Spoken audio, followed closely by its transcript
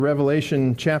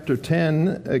Revelation chapter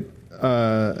 10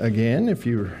 again, if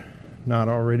you're not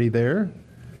already there.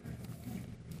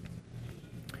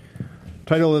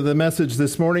 Title of the message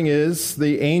this morning is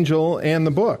The Angel and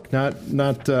the Book.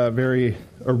 Not a very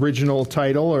original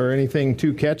title or anything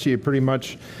too catchy. Pretty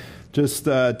much just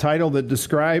a title that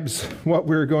describes what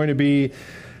we're going to be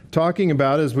talking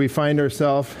about as we find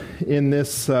ourselves in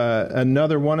this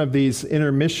another one of these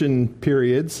intermission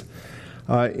periods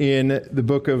in the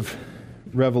book of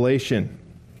Revelation.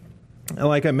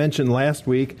 Like I mentioned last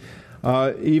week,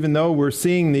 even though we're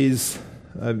seeing these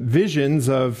visions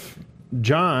of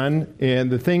John and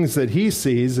the things that he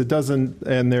sees,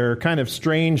 and they're kind of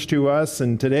strange to us,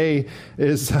 and today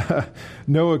is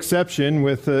no exception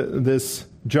with this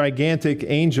gigantic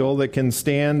angel that can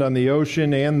stand on the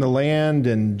ocean and the land,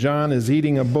 and John is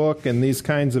eating a book, and these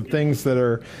kinds of things that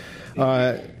are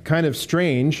kind of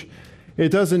strange. It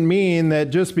doesn't mean that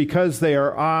just because they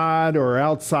are odd or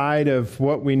outside of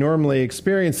what we normally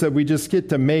experience that we just get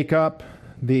to make up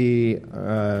the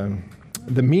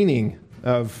meaning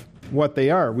of what they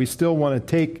are. We still want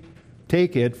to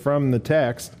take it from the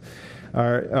text,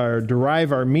 or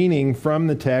derive our meaning from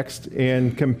the text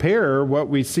and compare what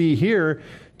we see here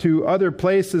to other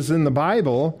places in the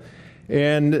Bible,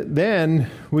 and then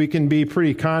we can be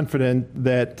pretty confident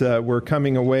that we're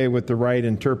coming away with the right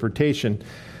interpretation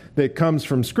that comes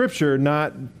from Scripture,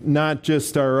 not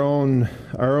just our own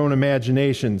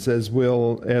imaginations, as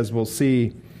we'll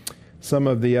see some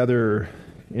of the other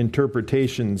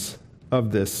interpretations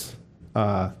of this.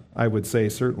 I would say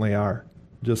certainly are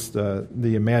just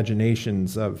the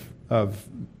imaginations of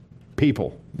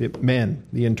people, the men,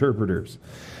 the interpreters.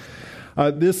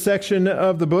 This section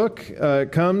of the book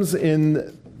comes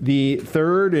in the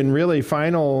third and really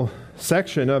final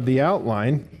section of the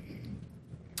outline,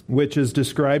 which is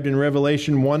described in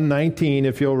Revelation 1:19,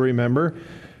 if you'll remember.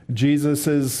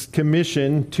 Jesus'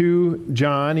 commission to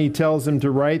John, he tells him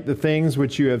to write the things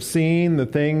which you have seen, the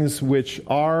things which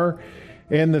are,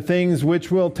 and the things which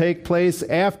will take place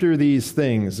after these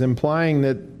things, implying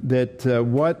that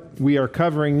what we are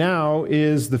covering now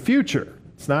is the future.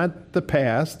 It's not the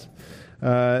past,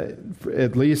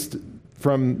 at least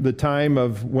from the time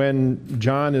of when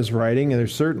John is writing, and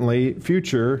there's certainly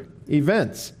future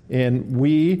events. And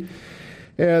we,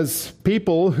 as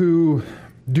people who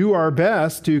do our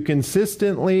best to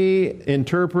consistently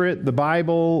interpret the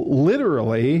Bible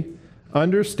literally,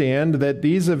 understand that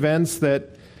these events that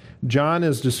John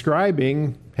is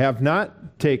describing have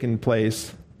not taken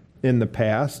place in the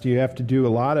past. You have to do a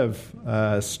lot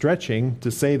of stretching,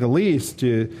 to say the least,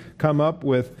 to come up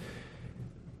with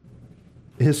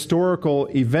historical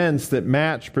events that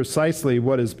match precisely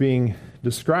what is being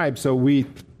described. So we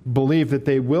believe that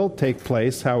they will take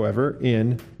place, however,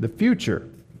 in the future.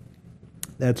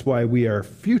 That's why we are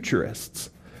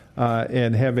futurists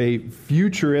and have a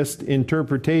futurist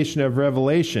interpretation of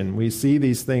Revelation. We see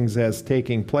these things as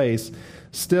taking place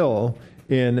still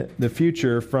in the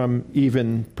future from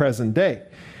even present day.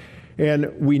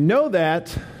 And we know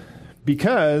that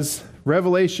because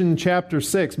Revelation chapter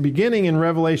 6, beginning in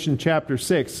Revelation chapter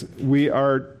 6,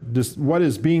 what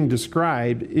is being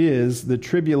described is the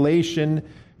tribulation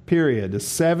period, a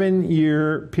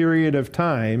 7-year period of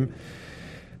time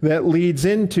that leads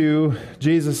into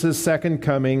Jesus' second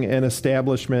coming and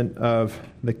establishment of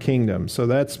the kingdom. So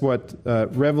that's what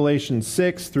Revelation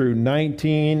 6 through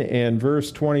 19 and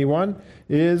verse 21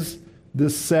 is, the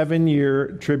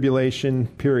 7-year tribulation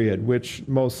period, which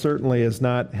most certainly is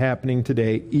not happening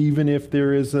today, even if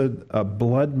there is a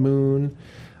blood moon,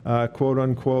 quote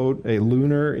unquote, a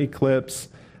lunar eclipse.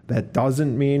 That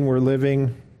doesn't mean we're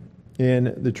living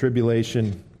in the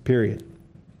tribulation period.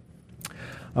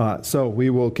 So we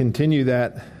will continue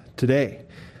that today.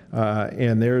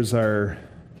 And there's our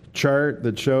chart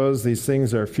that shows these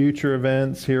things are future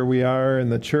events. Here we are in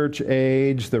the church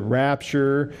age, the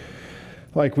rapture,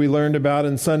 like we learned about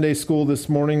in Sunday school this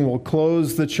morning, will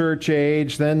close the church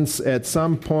age. Then at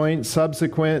some point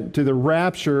subsequent to the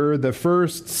rapture, the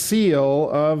first seal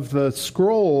of the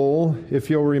scroll, if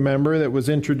you'll remember, that was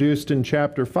introduced in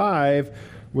chapter 5,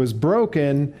 was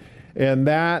broken. And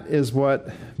that is what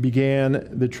began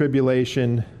the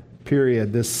tribulation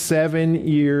period, the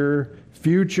 7-year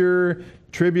future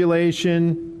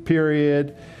tribulation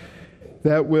period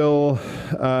that will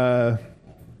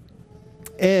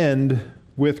end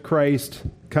with Christ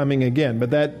coming again.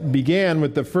 But that began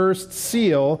with the first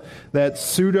seal, that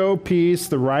pseudo-peace,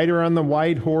 the rider on the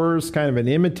white horse, kind of an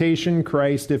imitation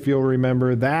Christ, if you'll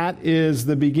remember. That is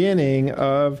the beginning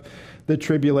of the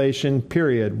tribulation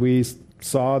period. We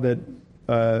saw that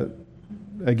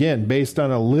again, based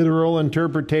on a literal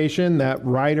interpretation, that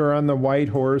rider on the white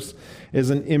horse is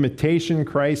an imitation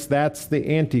Christ. That's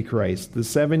the Antichrist. The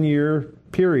 7-year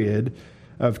period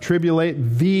of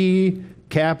the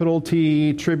capital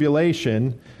T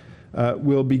tribulation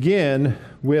will begin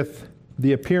with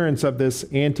the appearance of this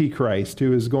Antichrist,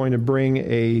 who is going to bring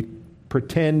a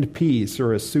pretend peace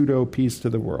or a pseudo peace to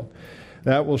the world.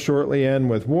 That will shortly end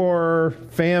with war,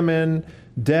 famine,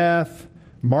 death,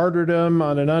 martyrdom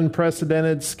on an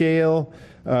unprecedented scale,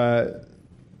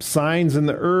 signs in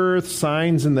the earth,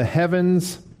 signs in the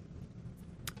heavens.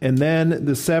 And then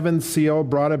the seventh seal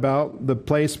brought about the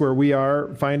place where we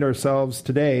find ourselves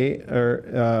today,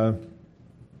 or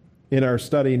in our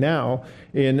study now,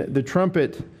 in the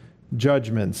trumpet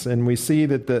judgments. And we see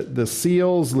that the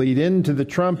seals lead into the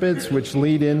trumpets, which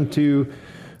lead into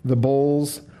the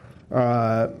bowls.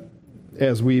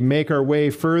 As we make our way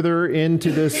further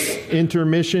into this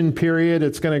intermission period,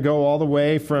 it's going to go all the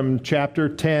way from chapter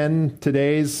 10,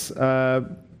 today's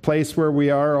place where we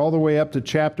are, all the way up to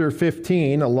chapter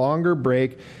 15. A longer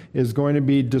break is going to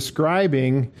be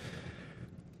describing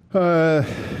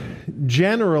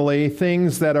generally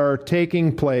things that are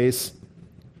taking place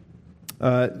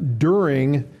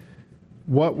during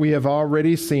what we have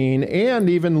already seen, and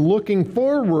even looking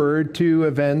forward to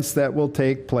events that will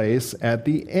take place at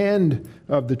the end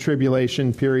of the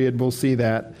tribulation period. We'll see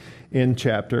that in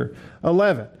chapter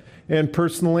 11. And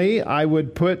personally, I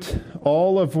would put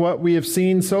all of what we have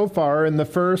seen so far in the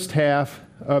first half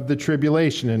of the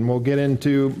tribulation, and we'll get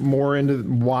more into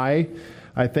why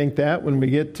I think that when we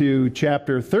get to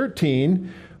chapter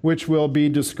 13, which will be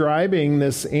describing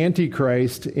this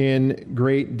Antichrist in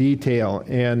great detail.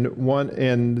 And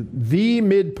the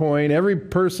midpoint, every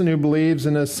person who believes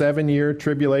in a 7-year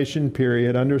tribulation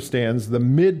period understands the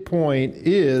midpoint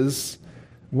is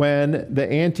when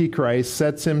the Antichrist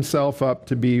sets himself up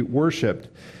to be worshipped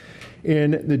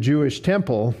in the Jewish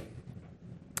temple.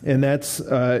 And that's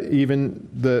even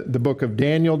the book of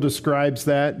Daniel describes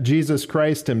that. Jesus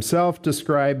Christ himself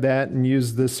described that and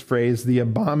used this phrase, the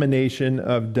abomination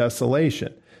of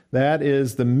desolation. That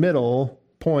is the middle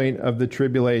point of the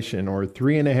tribulation, or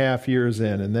 3.5 years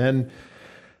in. And then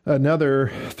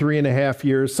another 3.5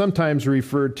 years, sometimes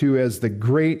referred to as the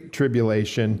Great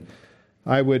Tribulation,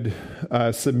 I would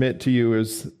submit to you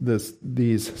as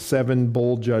these 7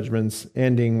 bowl judgments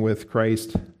ending with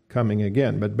Christ coming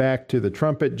again. But back to the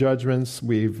trumpet judgments,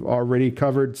 we've already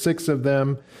covered 6 of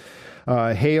them.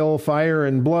 Hail, fire,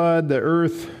 and blood, the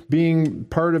earth being,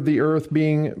 part of the earth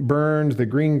being burned, the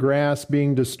green grass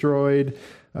being destroyed.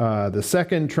 The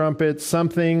second trumpet,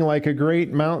 something like a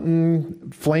great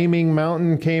mountain, flaming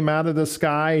mountain came out of the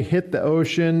sky, hit the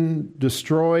ocean,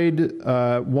 destroyed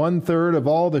 1/3 of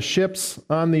all the ships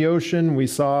on the ocean. We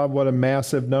saw what a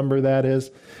massive number that is,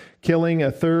 killing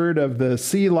 1/3 of the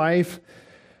sea life,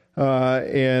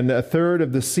 and 1/3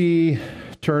 of the sea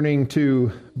turning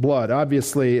to blood.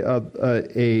 Obviously,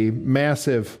 a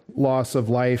massive loss of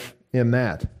life in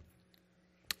that.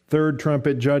 Third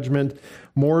trumpet judgment,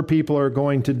 more people are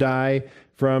going to die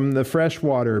from the fresh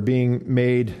water being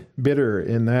made bitter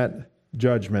in that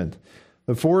judgment.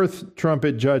 The fourth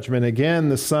trumpet judgment, again,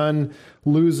 the sun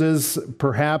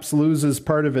perhaps loses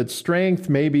part of its strength,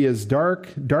 maybe is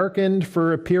darkened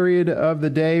for a period of the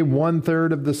day.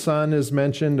 1/3 of the sun is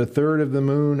mentioned, 1/3 of the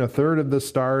moon, 1/3 of the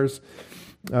stars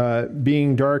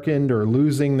being darkened or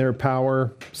losing their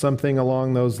power, something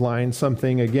along those lines,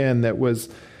 something, again, that was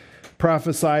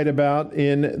prophesied about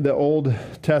in the Old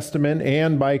Testament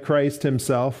and by Christ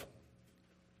himself,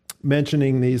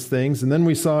 mentioning these things. And then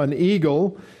we saw an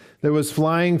eagle that was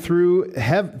flying through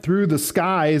the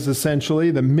skies,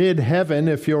 essentially, the mid-heaven,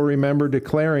 if you'll remember,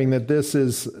 declaring that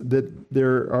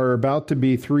there are about to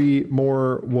be 3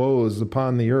 more woes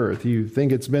upon the earth. You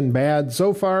think it's been bad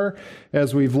so far,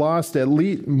 as we've lost at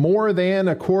least more than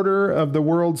 1/4 of the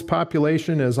world's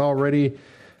population has already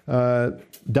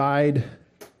died.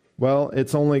 Well,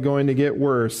 it's only going to get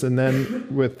worse. And then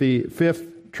with the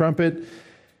 5th trumpet,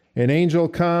 an angel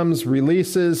comes,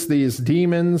 releases these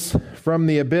demons from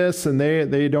the abyss, and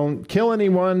they don't kill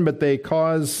anyone, but they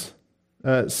cause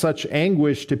such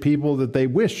anguish to people that they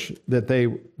wish that they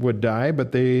would die,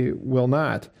 but they will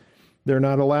not. They're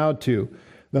not allowed to.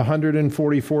 The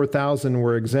 144,000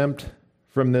 were exempt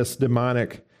from this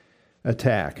demonic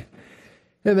attack.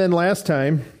 And then last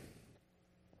time,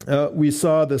 we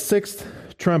saw the 6th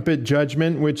trumpet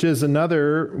judgment, which is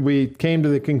we came to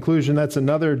the conclusion that's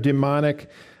another demonic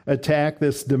attack,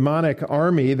 this demonic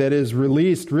army that is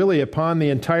released really upon the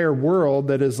entire world,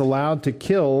 that is allowed to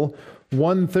kill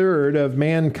 1/3 of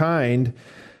mankind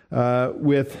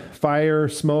with fire,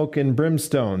 smoke, and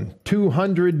brimstone.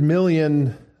 200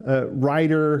 million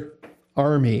rider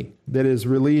army that is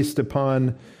released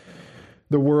upon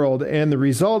the world. And the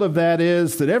result of that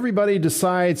is that everybody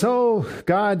decides, oh,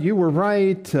 God, you were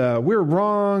right, we're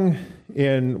wrong,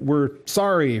 and we're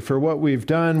sorry for what we've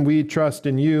done. We trust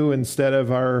in you instead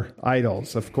of our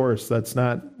idols. Of course, that's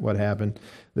not what happened.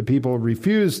 The people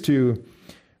refused to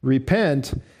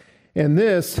repent, and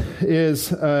this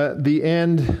is the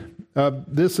end of,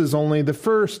 this is only the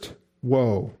first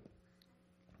woe.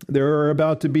 There are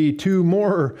about to be 2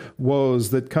 more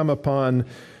woes that come upon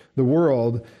the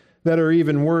world that are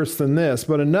even worse than this.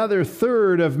 But another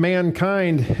third of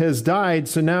mankind has died,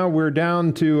 so now we're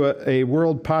down to a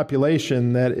world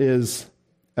population that is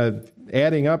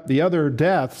adding up the other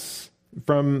deaths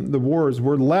from the wars.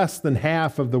 We're less than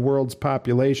half of the world's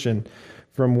population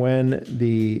from when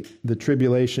the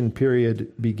tribulation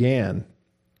period began.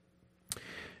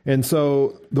 And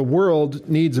so the world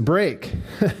needs a break,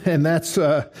 and that's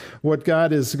what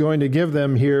God is going to give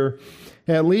them here.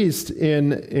 At least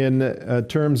in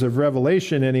terms of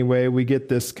Revelation anyway, we get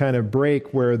this kind of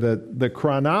break where the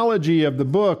chronology of the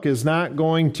book is not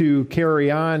going to carry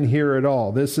on here at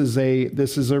all. This is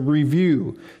a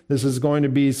review. This is going to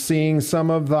be seeing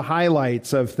some of the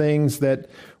highlights of things that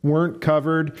weren't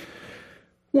covered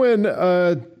when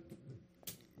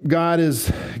God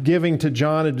is giving to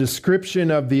John a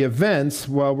description of the events.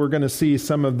 Well, we're going to see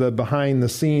some of the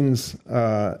behind-the-scenes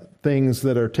things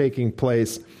that are taking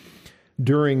place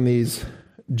during these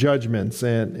judgments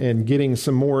and getting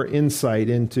some more insight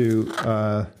into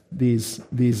these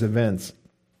events.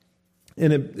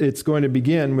 And it's going to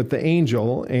begin with the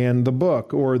angel and the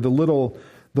book, or the little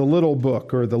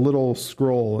book, or the little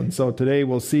scroll. And so today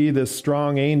we'll see this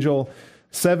strong angel,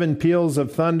 7 peals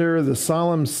of thunder, the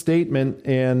solemn statement,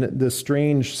 and the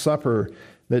strange supper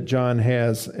that John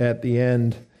has at the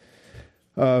end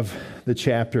of the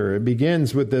chapter. It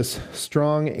begins with this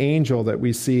strong angel that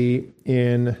we see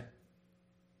in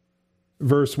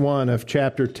verse 1 of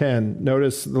chapter 10.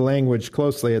 Notice the language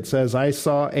closely. It says, I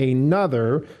saw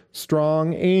another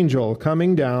strong angel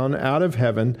coming down out of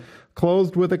heaven,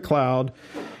 clothed with a cloud,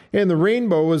 and the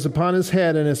rainbow was upon his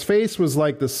head, and his face was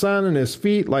like the sun, and his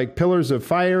feet like pillars of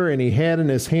fire, and he had in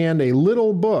his hand a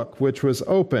little book which was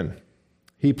open.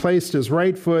 He placed his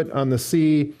right foot on the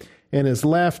sea, and his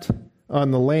left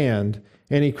on the land,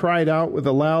 and he cried out with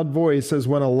a loud voice as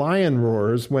when a lion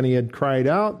roars. When he had cried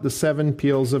out, the 7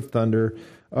 peals of thunder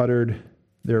uttered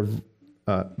their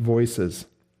voices.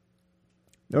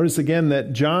 Notice again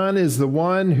that John is the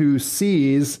one who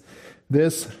sees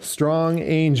this strong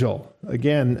angel.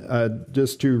 Again,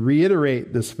 just to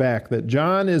reiterate this fact that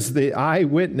John is the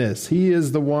eyewitness. He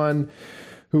is the one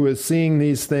who is seeing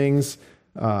these things.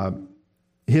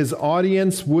 His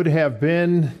audience would have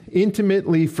been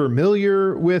intimately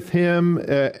familiar with him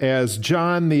as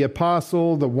John the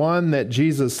Apostle, the one that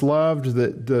Jesus loved.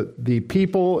 The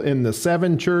people in the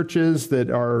 7 churches that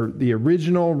are the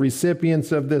original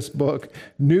recipients of this book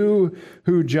knew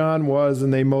who John was,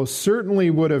 and they most certainly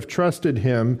would have trusted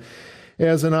him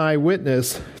as an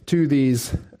eyewitness to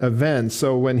these events.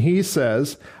 So when he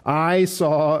says, I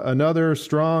saw another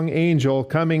strong angel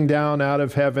coming down out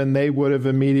of heaven, they would have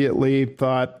immediately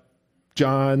thought,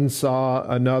 John saw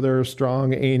another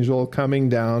strong angel coming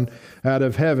down out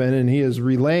of heaven, and he is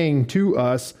relaying to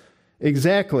us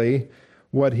exactly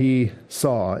what he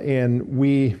saw. And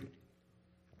we,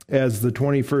 as the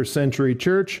 21st century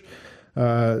church,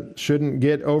 shouldn't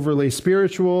get overly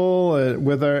spiritual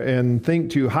and think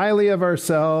too highly of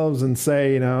ourselves and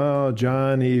say, oh,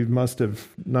 John, he must have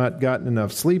not gotten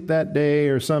enough sleep that day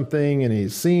or something, and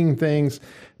he's seeing things.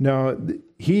 No,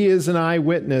 he is an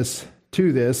eyewitness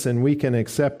to this, and we can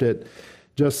accept it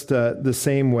just the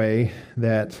same way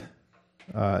that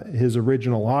his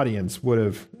original audience would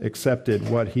have accepted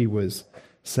what he was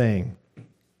saying.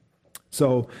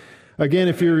 So, again,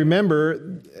 if you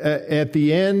remember, at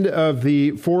the end of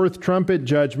the 4th trumpet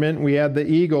judgment, we had the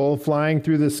eagle flying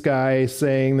through the sky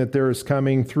saying that there is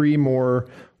coming 3 more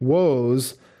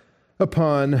woes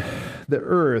upon the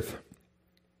earth.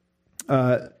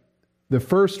 The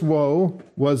first woe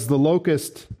was the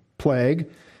locust plague.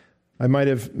 I might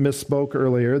have misspoke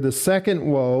earlier. The second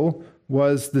woe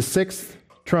was the 6th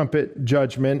trumpet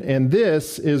judgment, and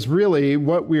this is really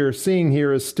what we are seeing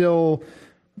here is still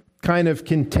kind of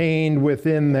contained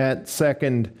within that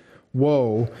second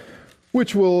woe,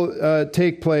 which will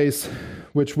take place,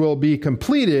 which will be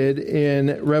completed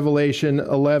in Revelation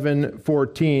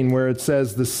 11:14, where it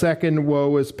says, the second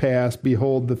woe is past,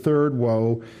 behold, the third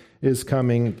woe is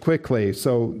coming quickly.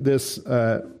 So this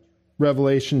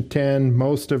Revelation 10,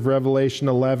 most of Revelation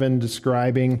 11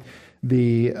 describing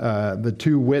the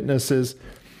 2 witnesses.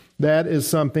 that is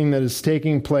something that is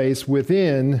taking place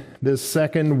within this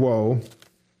second woe.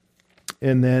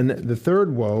 And then the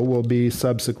third woe will be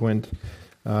subsequent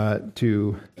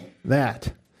to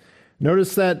that.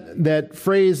 Notice that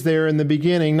phrase there in the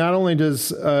beginning. Not only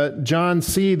does John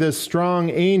see this strong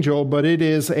angel, but it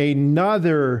is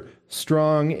another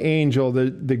strong angel.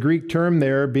 The Greek term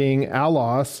there being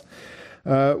allos,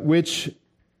 which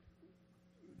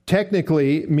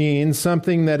technically means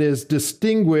something that is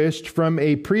distinguished from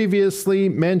a previously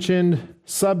mentioned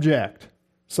subject.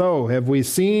 So, have we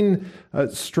seen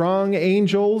strong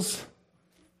angels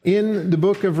in the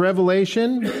book of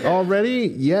Revelation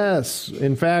already? Yes.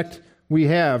 In fact, we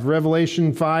have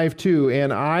Revelation 5:2.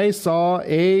 And I saw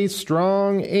a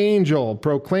strong angel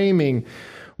proclaiming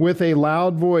with a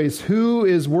loud voice, "Who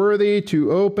is worthy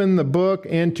to open the book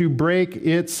and to break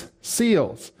its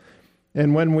seals?"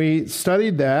 And when we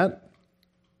studied that,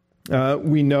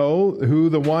 we know who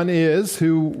the one is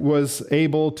who was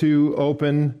able to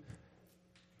open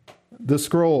the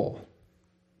scroll.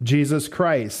 Jesus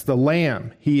Christ, the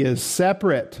Lamb. He is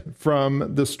separate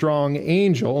from the strong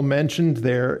angel mentioned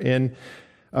there in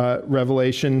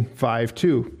Revelation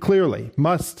 5:2. Clearly,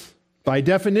 must, by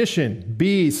definition,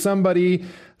 be some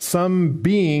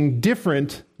being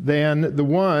different than the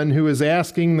one who is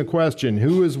asking the question,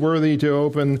 who is worthy to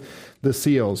open the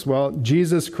seals? Well,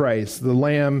 Jesus Christ, the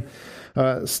Lamb,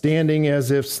 standing as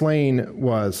if slain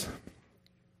was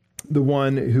the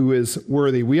one who is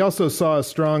worthy. We also saw a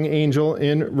strong angel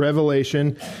in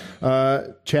Revelation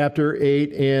chapter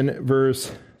 8 and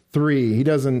verse 3. He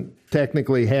doesn't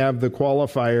technically have the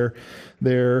qualifier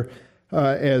there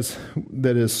as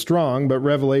that is strong, but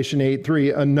Revelation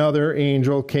 8:3, another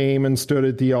angel came and stood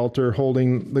at the altar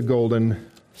holding the golden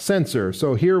censer.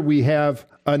 So here we have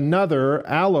another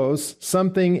allos,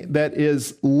 something that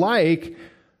is like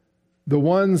the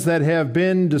ones that have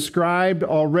been described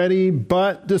already,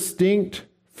 but distinct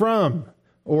from,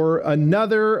 or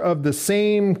another of the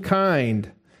same kind.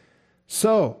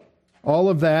 So, all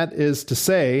of that is to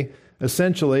say,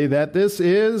 essentially, that this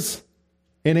is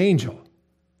an angel.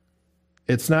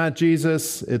 It's not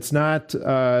Jesus. It's not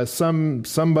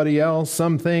somebody else,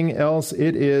 something else.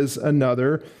 It is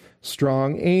another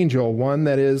strong angel, one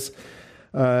that is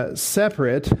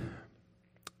separate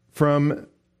from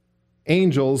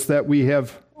angels that we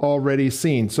have already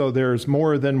seen. So there's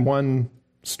more than one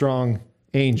strong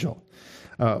angel.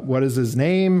 What is his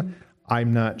name?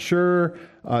 I'm not sure.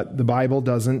 The Bible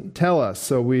doesn't tell us.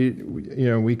 So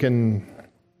we can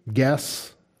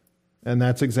guess, and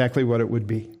that's exactly what it would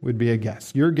be a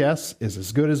guess. Your guess is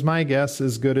as good as my guess,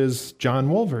 as good as John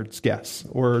Wolvert's guess,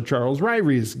 or Charles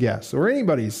Ryrie's guess, or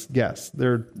anybody's guess.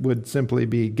 There would simply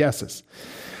be guesses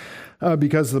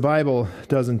because the Bible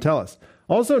doesn't tell us.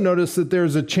 Also notice that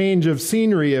there's a change of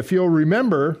scenery. If you'll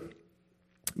remember,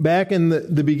 back in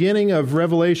the beginning of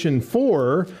Revelation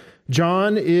 4,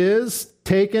 John is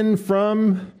taken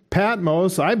from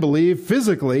Patmos, I believe,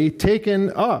 physically taken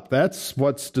up. That's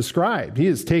what's described. He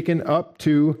is taken up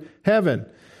to heaven.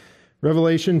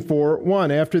 Revelation 4:1,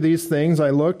 after these things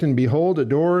I looked, and behold, a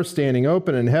door standing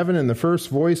open in heaven, and the first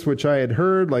voice which I had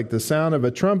heard, like the sound of a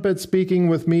trumpet speaking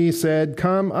with me, said,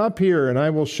 "Come up here, and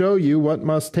I will show you what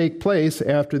must take place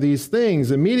after these things."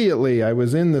 Immediately I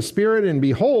was in the Spirit, and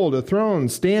behold, a throne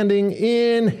standing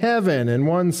in heaven, and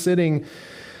one sitting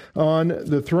on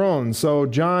the throne. So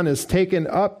John is taken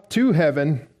up to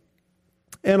heaven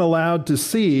and allowed to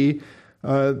see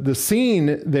the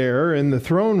scene there in the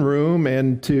throne room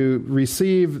and to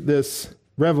receive this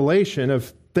revelation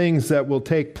of things that will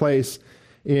take place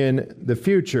in the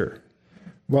future.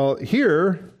 Well,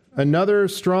 here, another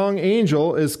strong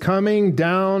angel is coming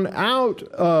down out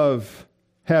of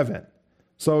heaven.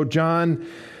 So John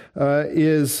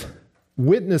is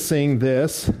witnessing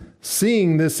this,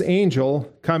 seeing this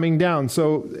angel coming down.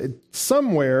 So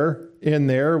somewhere in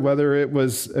there, whether it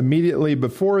was immediately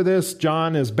before this,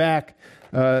 John is back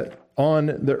on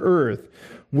the earth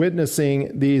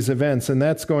witnessing these events. And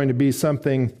that's going to be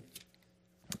something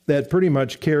that pretty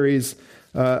much carries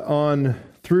on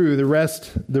through the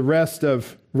rest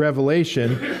of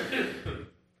Revelation.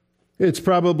 It's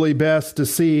probably best to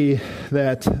see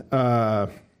that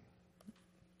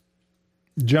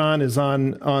John is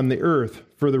on the earth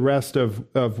for the rest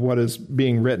of what is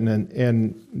being written.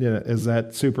 And is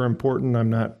that super important? I'm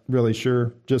not really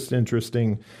sure. Just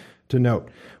interesting to note.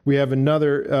 We have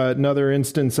another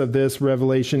instance of this,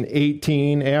 Revelation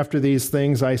 18. After these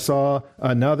things, I saw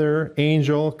another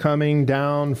angel coming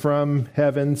down from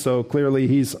heaven. So clearly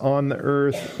he's on the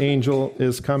earth. Angel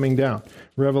is coming down.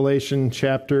 Revelation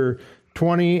chapter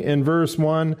 20 in verse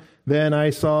 1, then I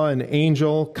saw an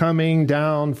angel coming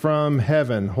down from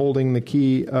heaven, holding the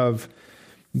key of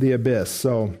the abyss.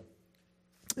 So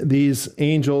these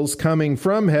angels coming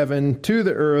from heaven to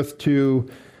the earth to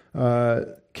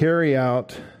carry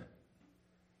out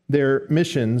their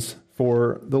missions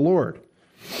for the Lord.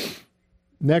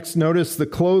 Next, notice the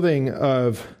clothing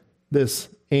of this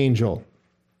angel.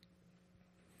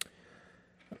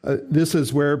 This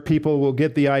is where people will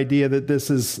get the idea that this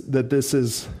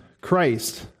is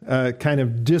Christ, kind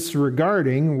of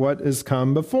disregarding what has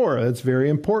come before. It's very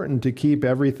important to keep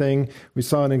everything. We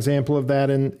saw an example of that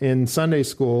in Sunday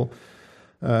school.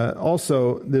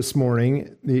 Also this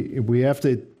morning, we have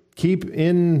to keep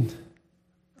in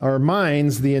our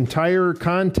minds the entire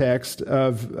context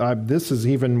of, this is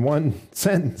even one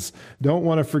sentence. Don't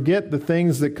want to forget the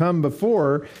things that come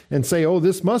before and say, oh,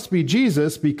 this must be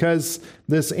Jesus because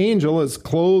this angel is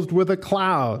clothed with a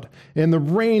cloud and the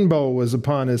rainbow was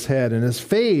upon his head and his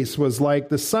face was like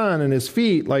the sun and his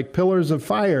feet like pillars of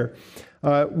fire,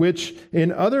 which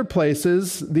in other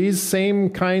places, these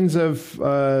same kinds of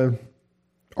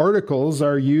articles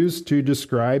are used to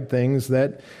describe things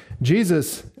that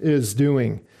Jesus is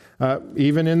doing.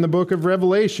 Even in the book of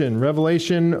Revelation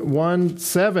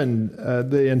 1:7,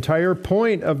 the entire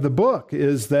point of the book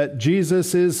is that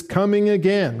Jesus is coming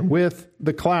again with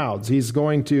the clouds. He's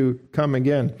going to come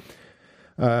again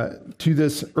to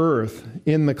this earth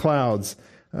in the clouds.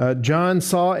 John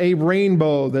saw a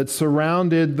rainbow that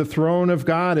surrounded the throne of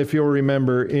God, if you'll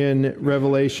remember, in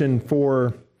Revelation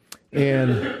 4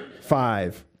 and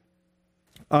 5.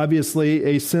 Obviously,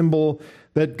 a symbol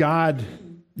that God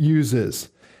uses,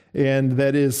 and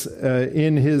that is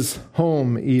in his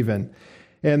home even.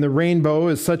 And the rainbow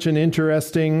is such an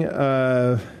interesting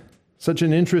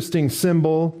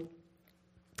symbol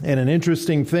and an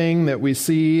interesting thing that we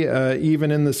see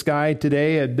even in the sky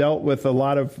today. I dealt with a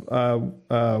lot of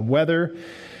weather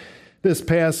this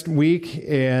past week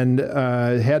and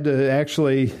had to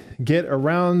actually get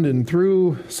around and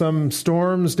through some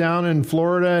storms down in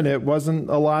Florida, and it wasn't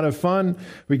a lot of fun.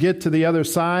 We get to the other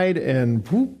side and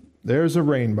whoop, there's a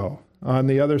rainbow on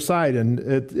the other side, and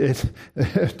it's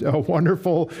a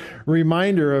wonderful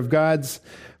reminder of God's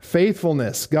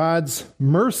faithfulness, God's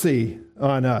mercy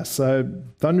on us.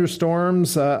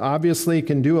 Thunderstorms obviously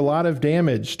can do a lot of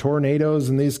damage. Tornadoes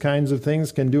and these kinds of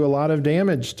things can do a lot of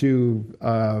damage to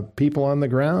people on the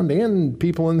ground and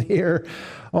people in the air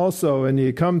also. And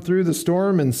you come through the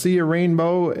storm and see a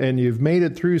rainbow and you've made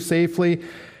it through safely.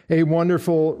 A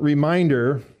wonderful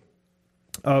reminder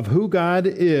of who God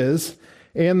is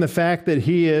and the fact that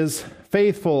he is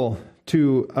faithful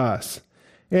to us.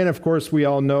 And of course, we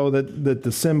all know that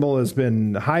the symbol has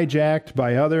been hijacked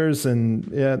by others, and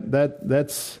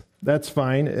that's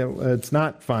fine. It's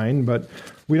not fine, but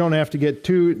we don't have to get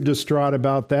too distraught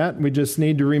about that. We just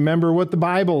need to remember what the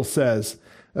Bible says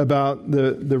about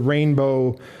the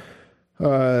rainbow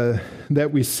that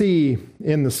we see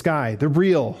in the sky, the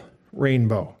real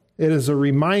rainbow. It is a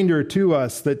reminder to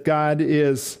us that God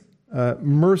is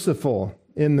merciful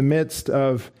in the midst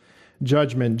of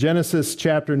judgment. Genesis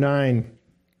chapter 9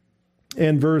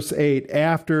 and verse 8,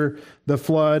 after the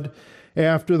flood,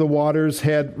 after the waters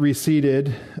had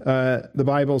receded, the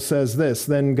Bible says this,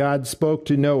 then God spoke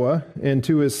to Noah and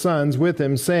to his sons with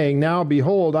him, saying, now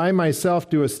behold, I myself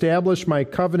do establish my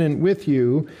covenant with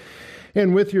you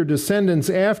and with your descendants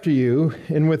after you,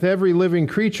 and with every living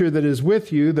creature that is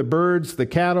with you, the birds, the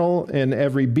cattle, and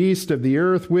every beast of the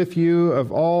earth with you, of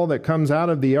all that comes out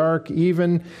of the ark,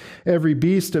 even every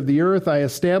beast of the earth, I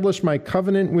establish my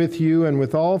covenant with you, and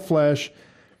with all flesh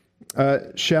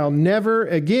shall never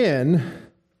again,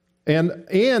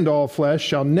 and all flesh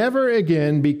shall never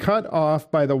again be cut off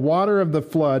by the water of the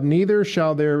flood, neither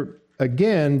shall there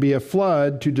again be a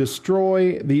flood to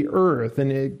destroy the earth.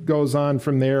 And it goes on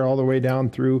from there all the way down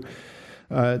through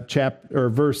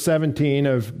verse 17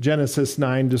 of Genesis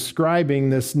 9,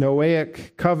 describing this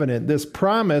Noahic covenant, this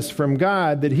promise from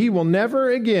God that he will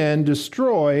never again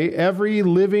destroy every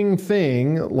living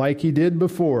thing like he did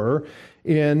before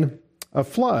in a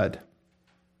flood.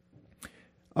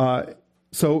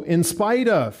 So in spite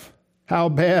of how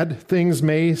bad things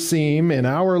may seem in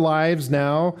our lives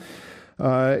now,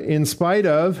 in spite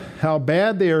of how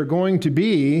bad they are going to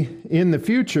be in the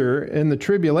future, in the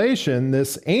tribulation,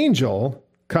 this angel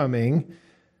coming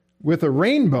with a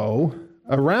rainbow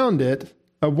around it,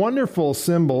 a wonderful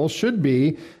symbol should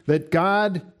be that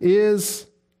God is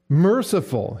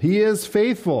merciful. He is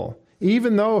faithful.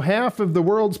 Even though half of the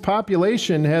world's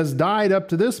population has died up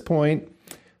to this point,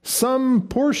 some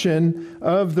portion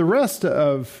of the rest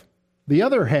of the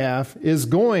other half is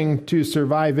going to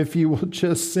survive if you will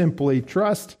just simply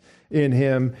trust in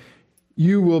him,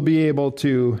 you will be able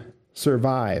to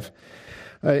survive.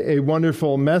 A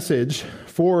wonderful message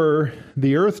for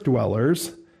the earth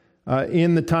dwellers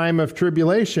in the time of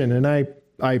tribulation. And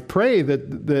I pray that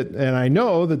and I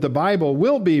know that the Bible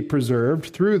will be preserved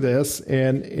through this,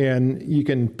 and you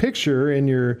can picture in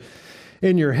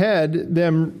your head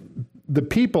the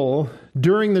people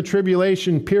during the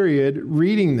tribulation period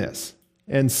reading this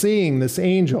and seeing this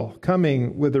angel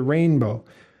coming with a rainbow.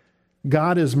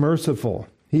 God is merciful.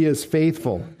 He is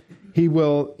faithful. He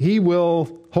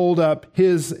will hold up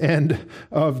his end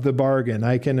of the bargain.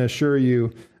 I can assure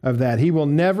you of that. He will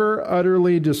never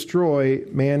utterly destroy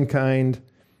mankind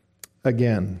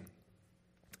again.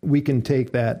 We can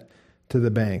take that to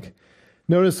the bank.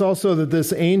 Notice also that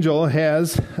this angel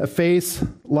has a face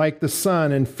like the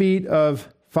sun and feet of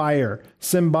fire,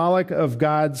 symbolic of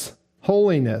God's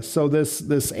holiness. So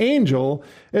this angel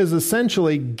is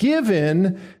essentially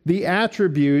given the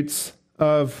attributes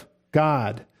of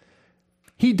God.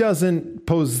 He doesn't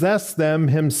possess them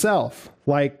himself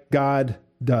like God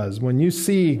does. When you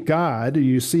see God,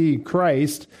 you see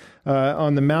Christ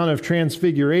on the Mount of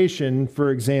Transfiguration,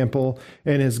 for example,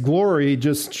 and his glory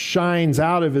just shines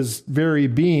out of his very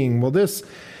being. Well, this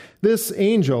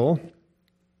angel,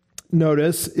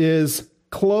 notice, is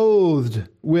clothed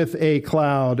with a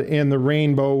cloud, and the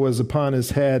rainbow was upon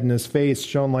his head, and his face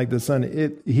shone like the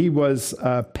sun. He was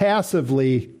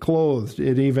passively clothed.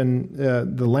 It even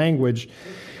the language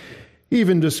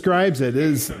even describes it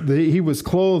as he was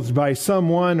clothed by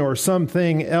someone or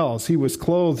something else. He was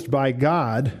clothed by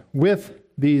God with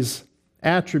these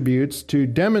attributes to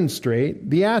demonstrate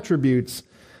the attributes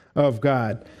of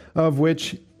God,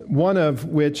 one of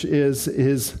which is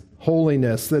his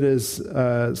holiness, that is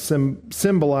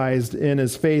symbolized in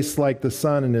his face like the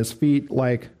sun and his feet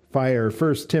like fire.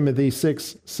 1 Timothy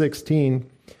 6:16,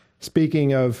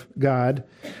 speaking of God,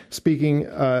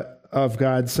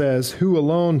 says, who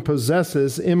alone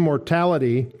possesses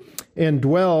immortality and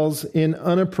dwells in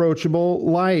unapproachable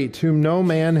light, whom no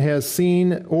man has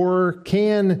seen or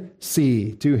can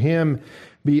see. To him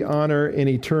be honor and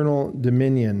eternal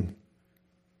dominion.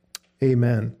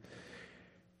 Amen.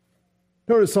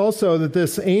 Notice also that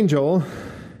this angel,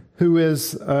 who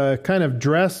is kind of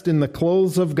dressed in the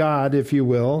clothes of God, if you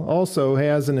will, also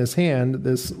has in his hand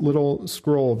this little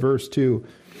scroll, verse 2.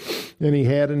 And he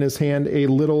had in his hand a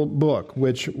little book,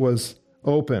 which was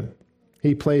open.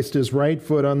 He placed his right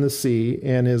foot on the sea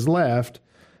and his left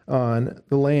on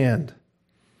the land.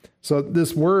 So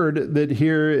this word that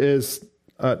here is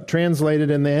translated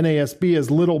in the NASB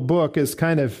as little book is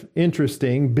kind of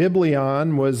interesting.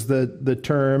 Biblion was the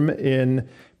term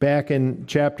back in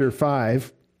chapter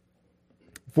 5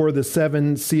 for the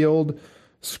 7 sealed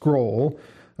scroll.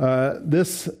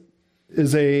 This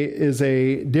is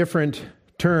a different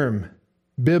term.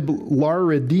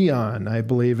 Biblaridion, I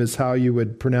believe, is how you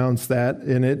would pronounce that,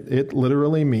 and it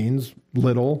literally means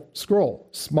little scroll,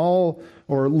 small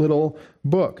or little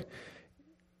book,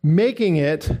 making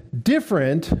it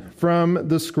different from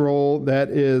the scroll that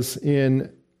is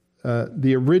in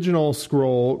the original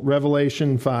scroll,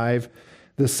 Revelation 5,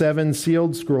 the 7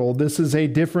 sealed scroll. This is a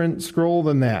different scroll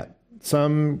than that.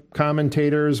 Some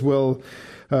commentators will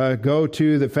go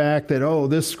to the fact that,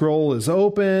 this scroll is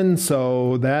open,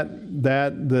 so that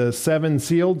the 7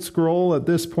 sealed scroll at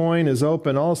this point is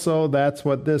open also. That's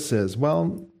what this is.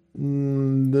 Well,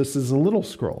 this is a little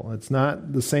scroll. It's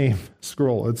not the same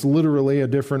scroll. It's literally a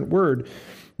different word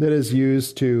that is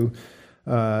used to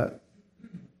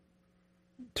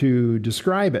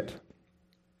describe it.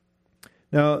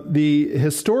 Now, the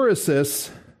historicists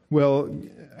will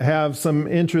have some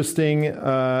interesting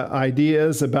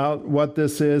ideas about what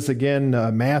this is. Again,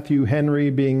 Matthew Henry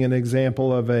being an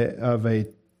example of a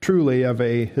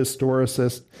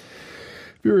historicist.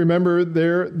 If you remember,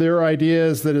 their idea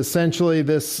is that essentially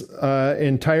this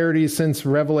entirety since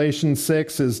Revelation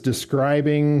 6 is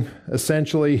describing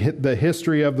essentially the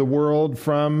history of the world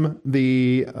from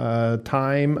the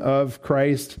time of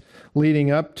Christ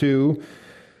leading up to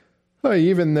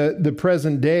even the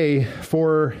present day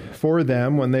for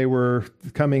them when they were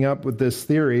coming up with this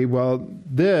theory. Well,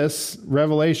 this,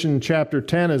 Revelation chapter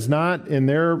 10, is not, in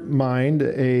their mind,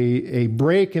 a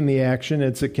break in the action.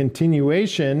 It's a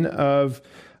continuation of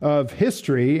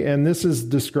history, and this is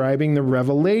describing the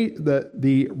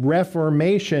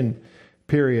Reformation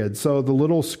period. So the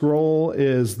little scroll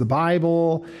is the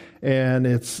Bible, and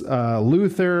it's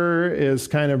Luther is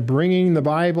kind of bringing the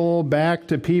Bible back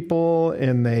to people,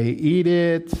 and they eat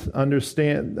it,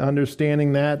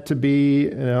 understanding that to be,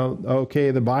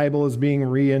 okay, the Bible is being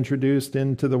reintroduced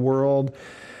into the world.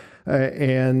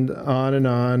 and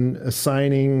on,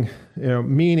 assigning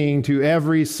meaning to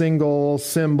every single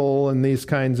symbol and these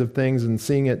kinds of things, and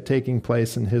seeing it taking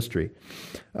place in history.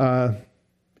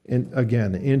 And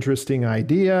again, interesting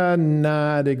idea.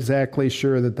 Not exactly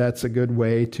sure that that's a good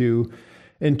way to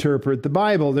interpret the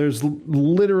Bible. There's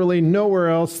literally nowhere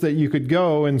else that you could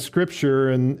go in Scripture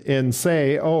and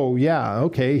say, oh yeah,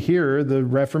 okay, here the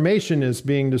Reformation is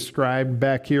being described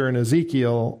back here in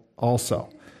Ezekiel also.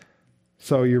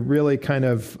 So you're really kind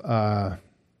of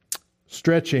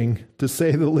stretching, to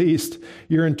say the least,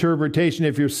 your interpretation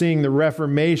if you're seeing the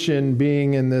Reformation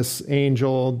being in this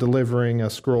angel delivering a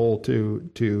scroll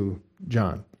to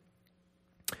John.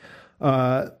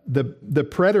 The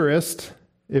preterist,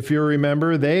 if you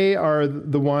remember, they are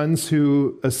the ones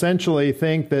who essentially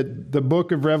think that the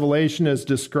book of Revelation is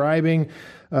describing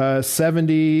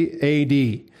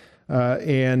 70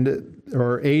 AD.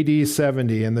 Or AD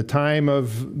 70, and the time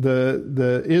of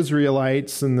the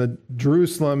Israelites and the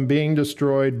Jerusalem being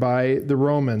destroyed by the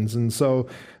Romans. And so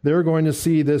they're going to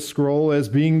see this scroll as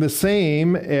being the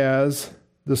same as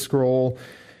the scroll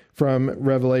from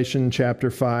Revelation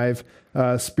chapter 5.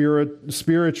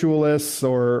 Spiritualists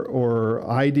or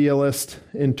idealist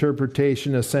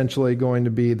interpretation essentially going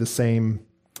to be the same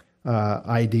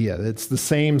idea. It's the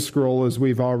same scroll as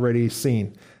we've already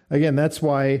seen. Again, that's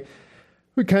why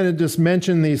we kind of just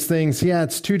mention these things. Yeah,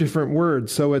 it's two different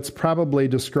words, so it's probably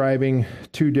describing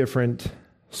two different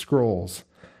scrolls.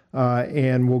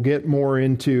 And we'll get more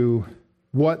into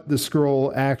what the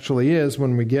scroll actually is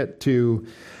when we get to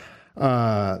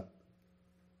the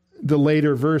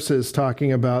later verses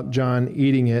talking about John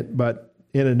eating it. But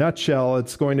in a nutshell,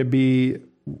 it's going to be,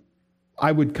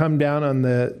 I would come down on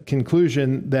the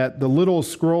conclusion that the little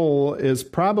scroll is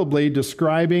probably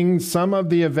describing some of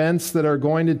the events that are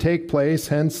going to take place,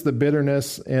 hence the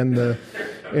bitterness and the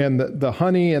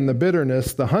honey and the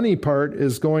bitterness. The honey part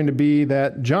is going to be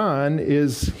that John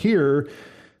is here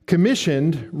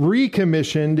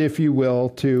recommissioned, if you will,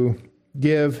 to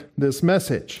give this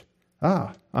message.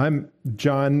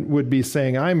 John would be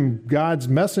saying, I'm God's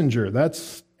messenger.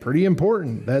 That's pretty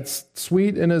important. That's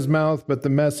sweet in his mouth, but the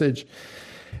message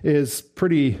is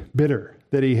pretty bitter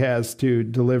that he has to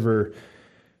deliver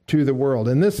to the world.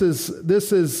 And this is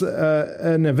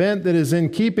an event that is in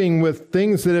keeping with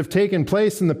things that have taken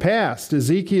place in the past.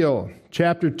 Ezekiel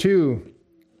chapter 2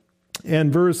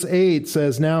 and verse 8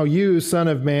 says, Now you, son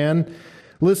of man,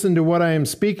 listen to what I am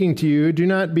speaking to you. Do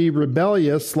not be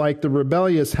rebellious like the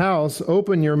rebellious house.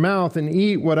 Open your mouth and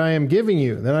eat what I am giving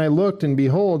you. Then I looked, and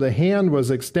behold, a hand was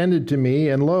extended to me,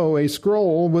 and lo, a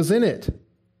scroll was in it.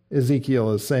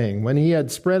 Ezekiel is saying, when he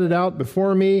had spread it out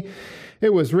before me,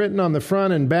 it was written on the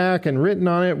front and back, and written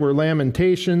on it were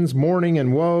lamentations, mourning,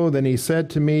 and woe. Then he said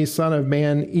to me, Son of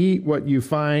man, eat what you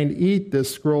find, eat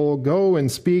this scroll, go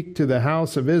and speak to the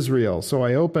house of Israel. So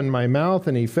I opened my mouth,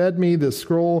 and he fed me the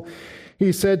scroll.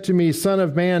 He said to me, Son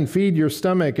of man, feed your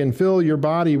stomach and fill your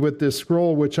body with this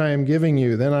scroll which I am giving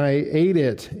you. Then I ate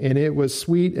it, and it was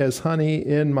sweet as honey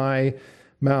in my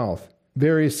mouth.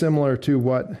 Very similar to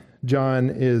what John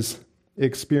is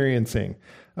experiencing.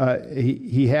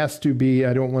 He has to be,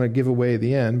 I don't want to give away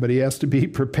the end, but he has to be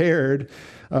prepared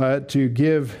to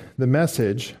give the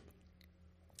message,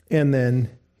 and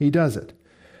then he does it.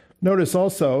 Notice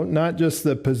also, not just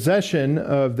the possession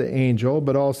of the angel,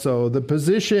 but also the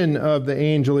position of the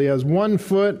angel. He has 1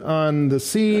 foot on the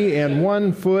sea and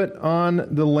 1 foot on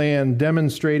the land,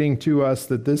 demonstrating to us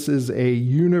that this is a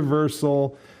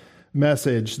universal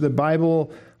message. The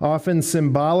Bible often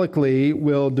symbolically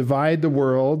will divide the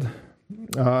world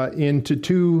into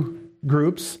two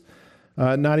groups.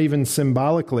 Not even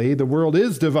symbolically. The world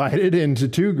is divided into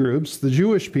two groups, the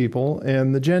Jewish people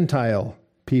and the Gentile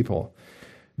people.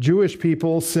 Jewish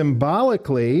people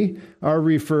symbolically are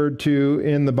referred to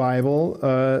in the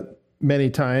Bible many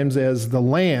times as the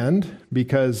land,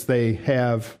 because they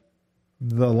have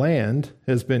the land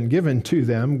has been given to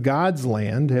them. God's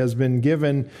land has been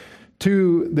given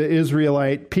to the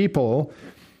Israelite people.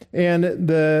 And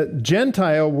the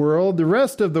Gentile world, the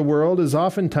rest of the world, is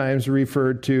oftentimes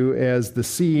referred to as the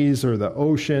seas or the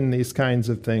ocean, these kinds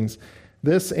of things.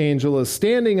 This angel is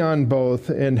standing on both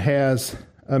and has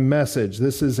a message.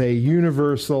 This is a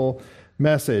universal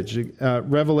message.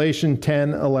 Revelation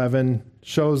 10:11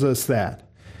 shows us that.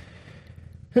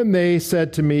 And they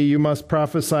said to me, you must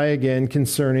prophesy again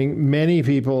concerning many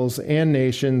peoples and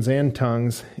nations and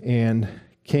tongues and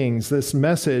kings. This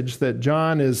message that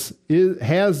John has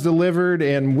delivered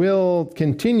and will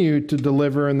continue to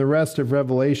deliver in the rest of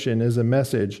Revelation is a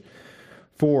message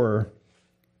for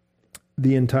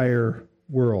the entire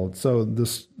world. So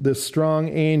this strong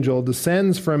angel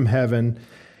descends from heaven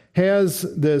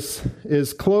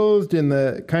is clothed in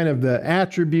the kind of the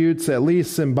attributes, at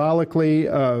least symbolically,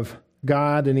 of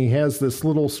God, and he has this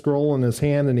little scroll in his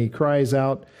hand, and he cries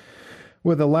out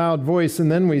with a loud voice.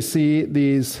 And then we see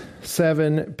these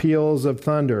 7 peals of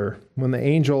thunder. When the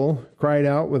angel cried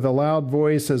out with a loud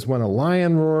voice as when a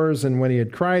lion roars, and when he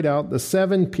had cried out, the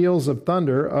 7 peals of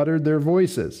thunder uttered their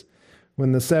voices.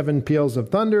 When the 7 peals of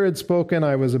thunder had spoken,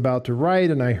 I was about to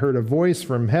write, and I heard a voice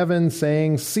from heaven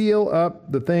saying, "Seal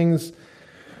up the things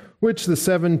which the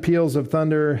 7 peals of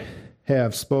thunder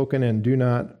have spoken, and do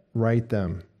not write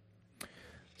them."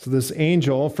 So this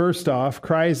angel, first off,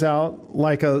 cries out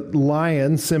like a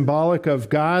lion, symbolic of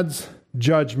God's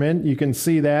judgment. You can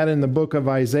see that in the book of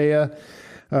Isaiah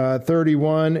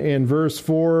 31 and verse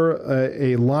 4.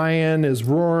 A lion is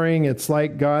roaring. It's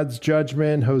like God's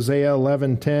judgment. Hosea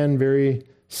 11:10, very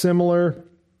similar.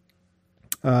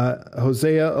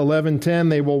 Hosea 11:10,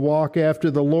 they will walk after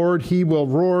the Lord. He will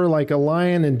roar like a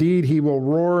lion. Indeed, he will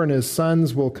roar, and his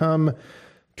sons will come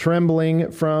trembling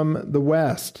from the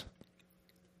west.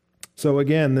 So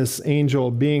again, this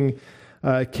angel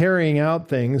carrying out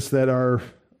things that are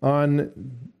on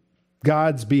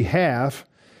God's behalf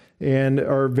and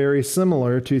are very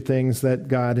similar to things that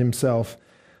God himself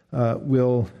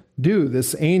will do.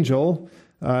 This angel,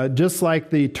 just like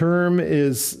the term he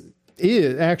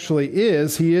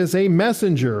is a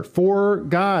messenger for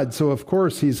God. So of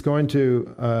course he's going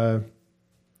to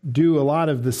do a lot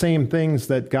of the same things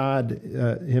that God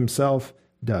himself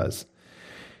does.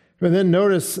 But then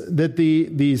notice that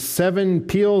these 7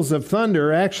 peals of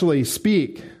thunder actually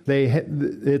speak.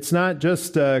 It's not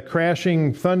just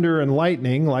crashing thunder and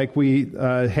lightning like we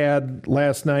had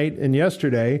last night and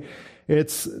yesterday.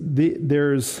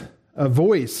 There's a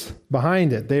voice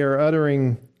behind it. They are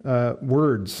uttering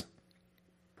words.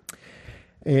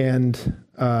 And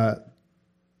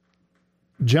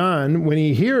John, when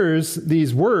he hears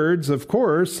these words, of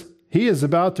course, he is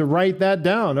about to write that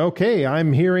down. Okay,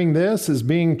 I'm hearing this is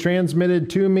being transmitted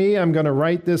to me. I'm going to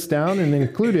write this down and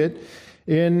include it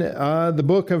in the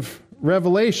book of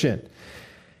Revelation.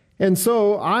 And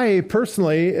so I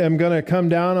personally am going to come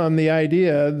down on the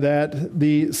idea that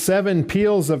the 7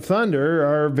 peals of thunder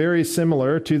are very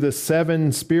similar to the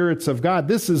 7 spirits of God.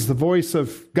 This is the voice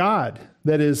of God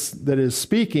that is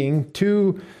speaking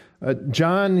to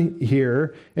John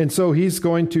here. And so he's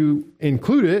going to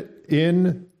include it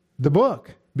in the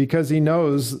book because he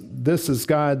knows this is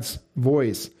God's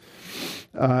voice.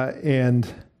 And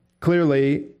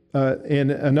clearly,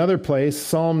 in another place,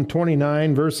 Psalm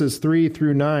 29, verses 3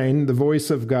 through 9, the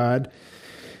voice of God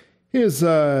is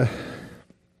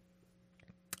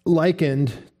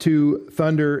likened to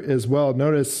thunder as well.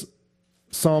 Notice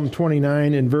Psalm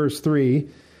 29 in verse 3. It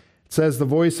says, "The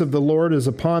voice of the Lord is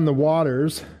upon the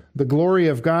waters. The glory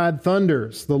of God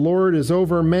thunders. The Lord is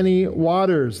over many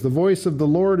waters. The voice of the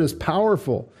Lord is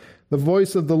powerful. The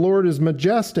voice of the Lord is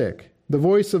majestic. The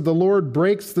voice of the Lord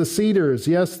breaks the cedars.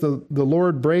 Yes, the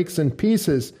Lord breaks in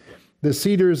pieces the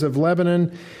cedars of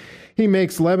Lebanon. He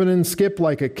makes Lebanon skip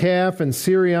like a calf and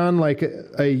Sirion like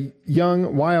a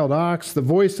young wild ox. The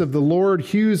voice of the Lord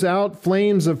hews out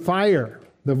flames of fire.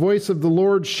 The voice of the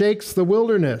Lord shakes the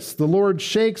wilderness. The Lord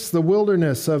shakes the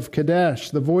wilderness of Kadesh.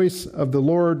 The voice of the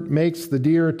Lord makes the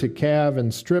deer to calve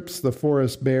and strips the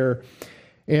forest bare.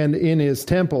 And in his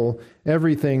temple,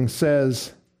 everything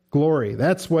says glory."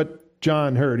 That's what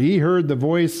John heard. He heard the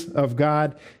voice of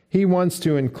God. He wants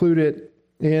to include it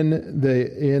in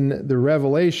the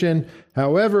Revelation.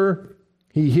 However,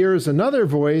 he hears another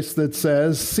voice that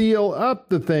says, "Seal up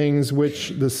the things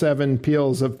which the 7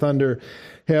 peals of thunder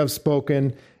have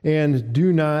spoken, and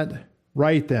do not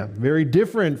write them." Very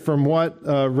different from what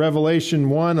Revelation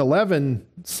 1:11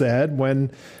 said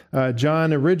when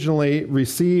John originally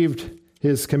received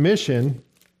his commission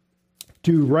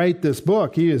to write this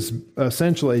book. He is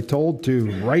essentially told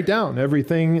to write down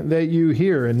everything that you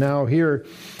hear. And now here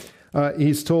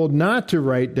he's told not to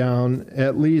write down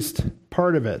at least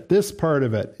part of it. This part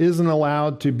of it isn't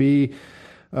allowed to be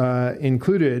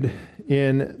included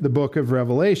in the book of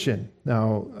Revelation.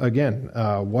 Now, again,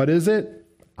 what is it?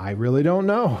 I really don't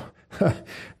know.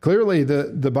 Clearly,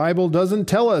 the Bible doesn't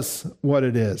tell us what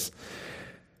it is.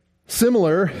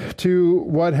 Similar to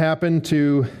what happened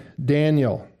to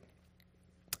Daniel.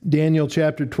 Daniel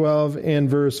chapter 12 and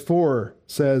verse 4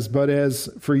 says, "But as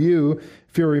for you,"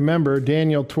 if you remember,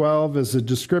 Daniel 12 is a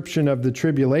description of the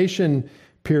tribulation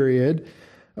period.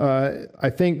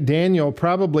 I think Daniel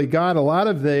probably got a lot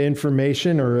of the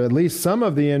information, or at least some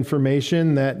of the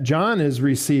information, that John is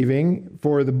receiving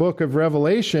for the book of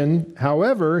Revelation.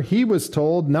 However, he was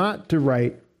told not to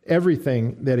write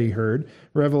everything that he heard.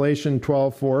 Revelation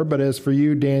 12:4, but as for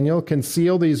you, Daniel,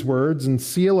 conceal these words and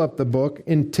seal up the book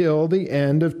until the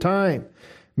end of time.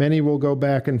 Many will go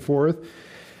back and forth,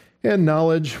 and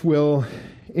knowledge will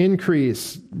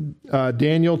increase.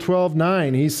 Daniel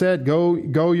 12:9, he said,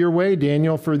 Go your way,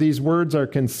 Daniel, for these words are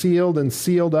concealed and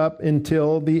sealed up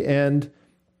until the end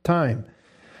time.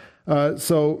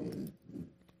 So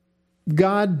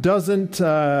God doesn't,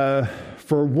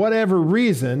 for whatever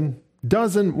reason,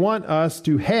 doesn't want us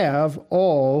to have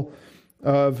all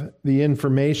of the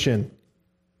information.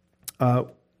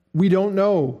 We don't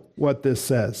know what this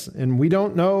says, and we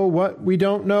don't know what we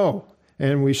don't know.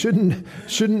 And we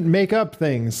shouldn't make up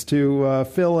things to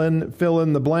fill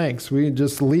in the blanks. We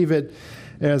just leave it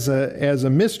as a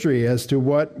mystery as to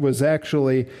what was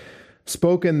actually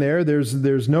spoken there.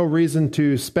 There's no reason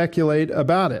to speculate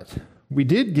about it. We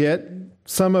did get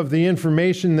some of the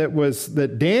information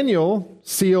that Daniel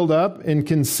sealed up and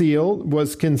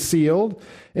was concealed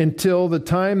until the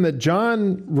time that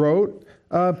John wrote.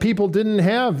 People didn't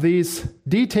have these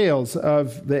details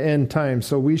of the end time,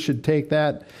 so we should take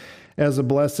that as a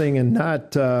blessing and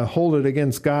not hold it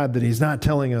against God that he's not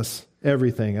telling us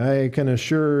everything. I can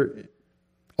assure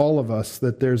all of us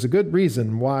that there's a good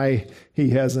reason why he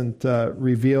hasn't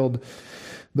revealed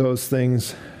those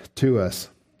things to us.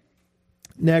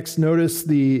 Next, notice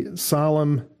the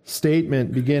solemn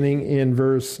statement beginning in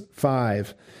verse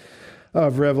 5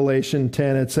 of Revelation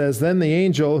 10. It says, Then the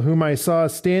angel whom I saw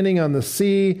standing on the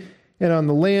sea and on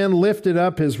the land lifted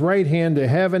up his right hand to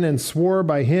heaven and swore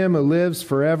by him who lives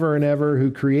forever and ever,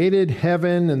 who created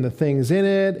heaven and the things in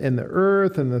it, and the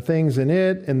earth and the things in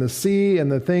it, and the sea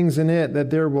and the things in it, that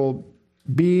there will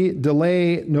be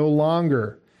delay no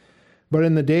longer. But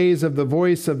in the days of the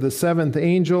voice of the seventh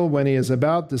angel, when he is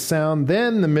about to sound,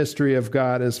 then the mystery of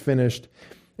God is finished,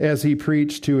 as he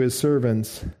preached to his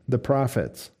servants, the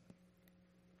prophets.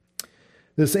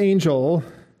 This angel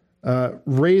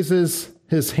raises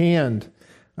his hand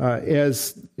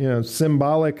as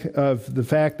symbolic of the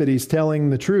fact that he's telling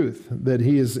the truth, that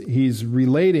he's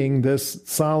relating this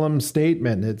solemn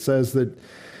statement. It says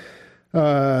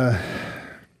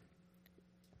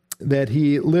that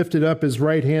he lifted up his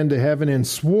right hand to heaven and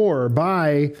swore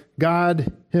by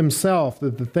God himself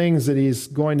that the things that he's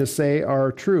going to say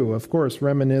are true. Of course,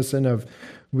 reminiscent of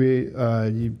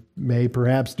you may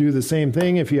perhaps do the same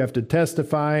thing if you have to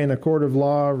testify in a court of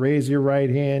law. Raise your right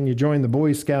hand. You join the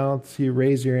Boy Scouts. You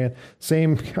raise your hand.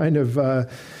 Same kind of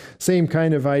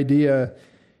idea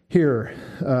here.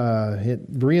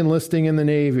 Reenlisting in the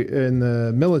Navy, in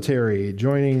the military,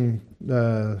 joining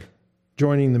the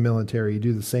military. You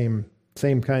do the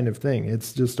same kind of thing.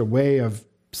 It's just a way of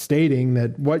stating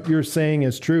that what you're saying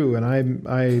is true, and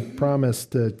I promise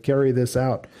to carry this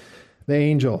out. The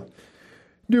angel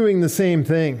doing the same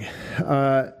thing,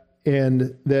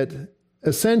 and that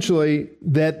essentially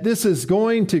that this is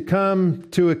going to come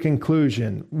to a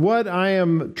conclusion. What I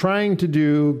am trying to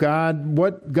do,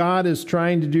 what God is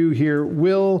trying to do here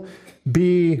will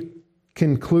be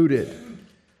concluded.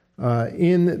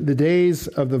 In the days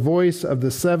of the voice of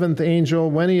the seventh angel,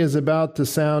 when he is about to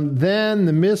sound, then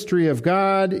the mystery of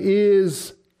God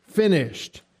is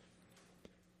finished.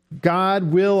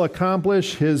 God will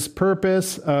accomplish his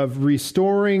purpose of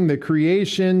restoring the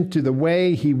creation to the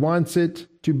way he wants it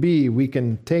to be. We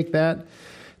can take that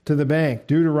to the bank.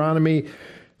 Deuteronomy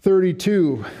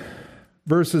 32,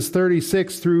 verses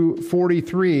 36 through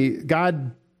 43,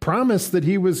 God promised that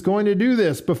he was going to do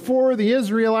this before the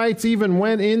Israelites even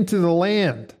went into the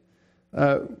land.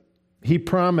 He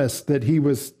promised that he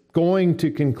was going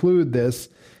to conclude this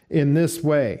in this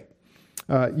way.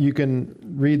 You can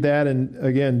read that in,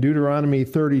 again, Deuteronomy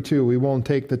 32. We won't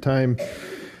take the time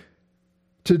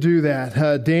to do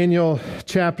that. Daniel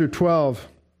chapter 12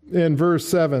 and verse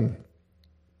 7,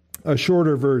 a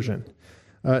shorter version.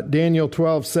 Daniel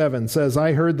 12:7 says,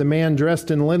 I heard the man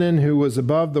dressed in linen who was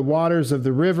above the waters of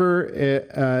the river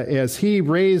as he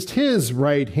raised his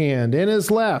right hand and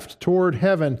his left toward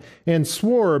heaven and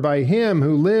swore by him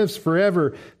who lives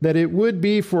forever that it would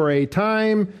be for a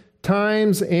time,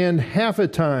 times, and half a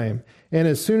time. And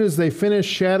as soon as they finish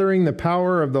shattering the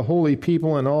power of the holy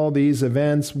people, and all these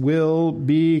events will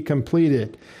be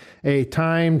completed. A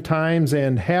time, times,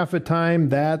 and half a time,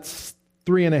 that's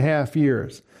 3.5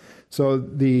 years. So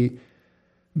the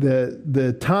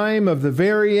time of the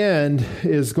very end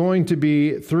is going to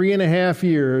be 3.5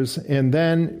 years, and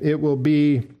then it will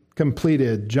be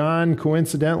completed. John,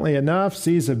 coincidentally enough,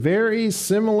 sees a very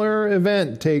similar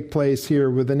event take place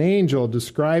here with an angel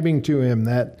describing to him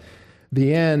that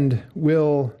the end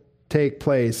will take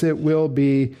place. It will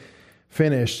be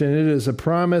finished. And it is a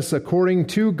promise according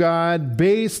to God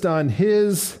based on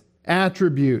his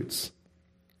attributes.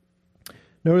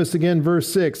 Notice again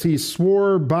verse 6, he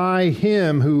swore by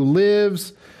him who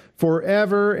lives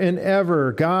forever and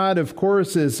ever. God, of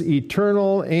course, is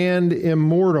eternal and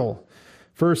immortal.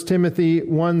 1 Timothy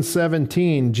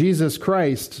 1:17, Jesus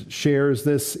Christ shares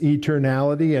this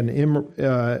eternality and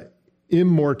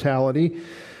immortality.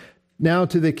 Now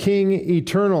to the King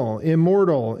eternal,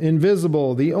 immortal,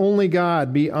 invisible, the only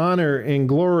God, be honor and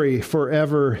glory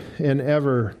forever and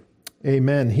ever.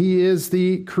 Amen. He is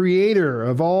the creator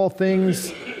of all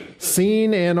things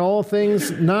seen and all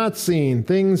things not seen,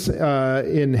 things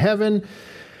in heaven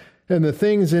and the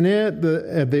things in it,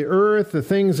 the earth, the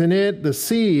things in it, the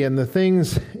sea, and the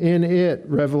things in it.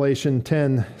 Revelation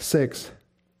 10:6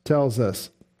 tells us,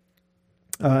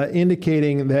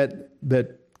 indicating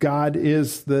that God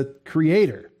is the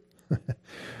creator.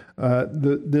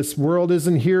 This world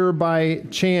isn't here by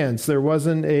chance. There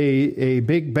wasn't a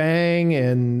big bang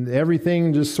and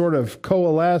everything just sort of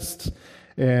coalesced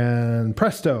and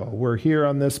presto, we're here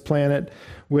on this planet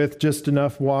with just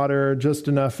enough water, just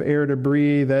enough air to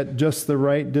breathe at just the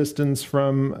right distance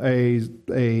from a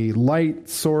light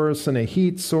source and a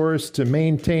heat source to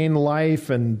maintain life.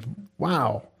 And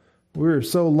wow, we're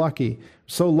so lucky.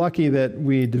 So lucky that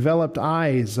we developed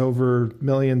eyes over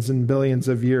millions and billions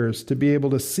of years to be able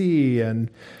to see,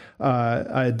 and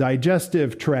a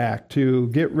digestive tract to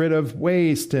get rid of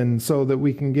waste, and so that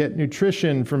we can get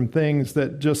nutrition from things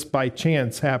that just by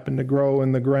chance happen to grow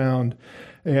in the ground,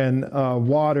 and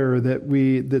water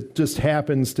that just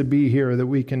happens to be here that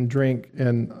we can drink.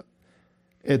 And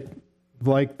it,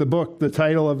 like the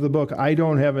title of the book, I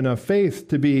don't have enough faith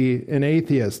to be an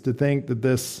atheist, to think that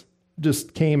this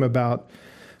just came about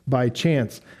by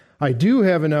chance. I do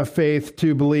have enough faith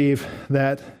to believe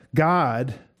that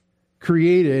God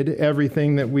created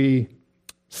everything that we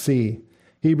see.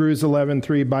 Hebrews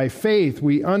 11:3, by faith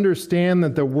we understand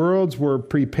that the worlds were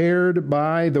prepared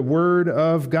by the word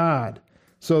of God,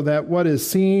 so that what is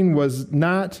seen was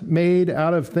not made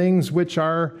out of things which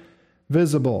are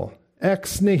visible.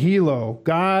 Ex nihilo,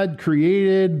 God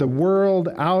created the world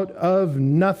out of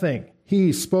nothing.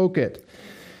 He spoke it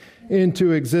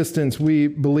into existence. We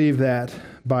believe that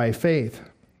by faith.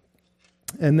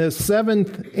 And this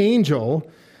seventh angel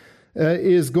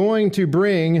is going to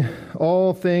bring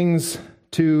all things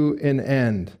to an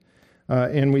end.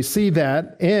 And we see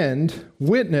that end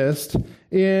witnessed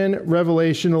in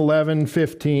Revelation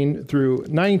 11:15 through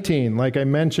 19. Like I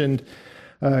mentioned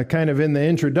kind of in the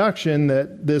introduction,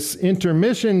 that this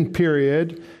intermission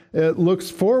period looks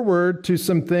forward to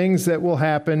some things that will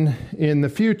happen in the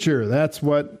future. That's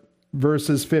what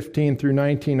verses 15 through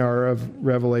 19 are of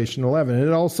Revelation 11.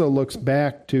 It also looks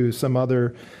back to some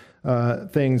other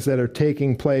things that are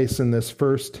taking place in this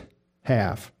first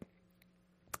half.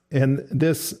 And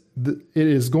it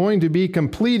is going to be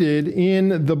completed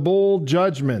in the bowl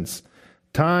judgments.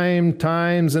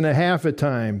 Times and a half a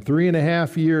time,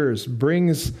 3.5 years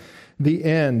brings the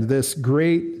end, this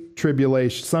great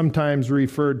tribulation, sometimes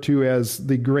referred to as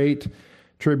the Great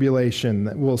Tribulation.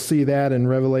 We'll see that in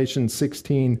Revelation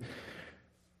 16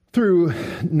 through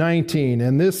 19.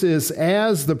 And this is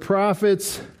as the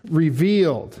prophets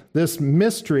revealed. This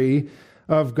mystery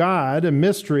of God, a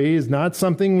mystery, is not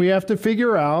something we have to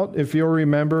figure out. If you'll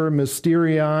remember,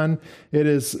 mysterion, it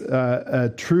is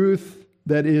a truth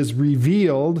that is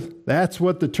revealed. That's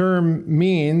what the term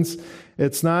means.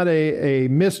 It's not a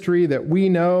mystery that we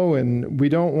know and we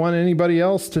don't want anybody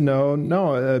else to know.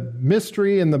 No, a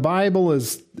mystery in the Bible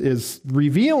is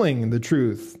revealing the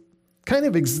truth. Kind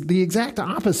of the exact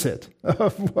opposite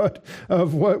of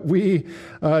what we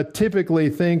typically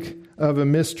think of a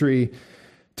mystery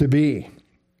to be.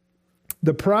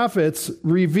 The prophets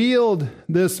revealed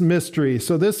this mystery.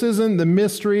 So this isn't the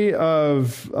mystery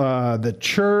of the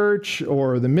church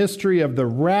or the mystery of the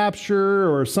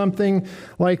rapture or something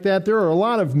like that. There are a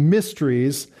lot of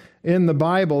mysteries in the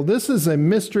Bible. This is a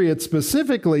mystery. It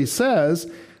specifically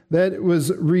says that it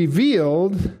was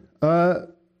revealed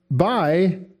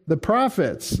by the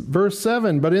prophets. Verse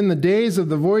 7, but in the days of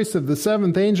the voice of the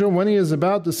seventh angel, when he is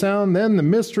about to sound, then the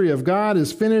mystery of God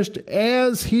is finished,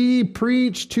 as he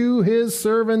preached to his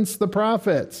servants, the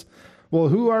prophets. Well,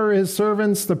 who are his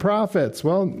servants, the prophets?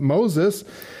 Well, Moses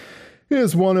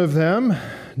is one of them.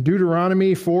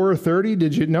 Deuteronomy 4:30.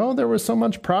 Did you know there was so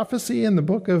much prophecy in the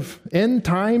book of end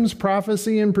times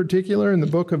prophecy in particular in the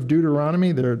book of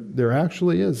Deuteronomy? There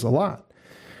actually is a lot.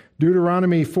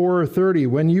 Deuteronomy 4:30,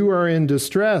 when you are in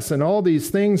distress and all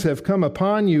these things have come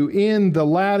upon you in the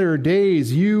latter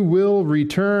days, you will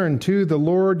return to the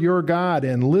Lord your God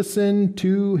and listen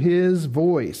to his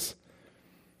voice.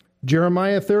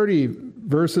 Jeremiah 30,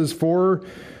 verses 4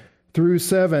 through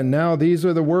 7. Now these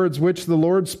are the words which the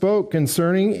Lord spoke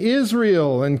concerning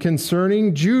Israel and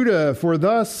concerning Judah. For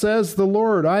thus says the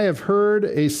Lord, I have heard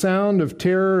a sound of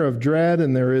terror, of dread,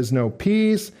 and there is no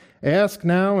peace. Ask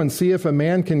now and see if a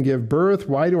man can give birth.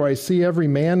 Why do I see every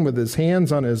man with his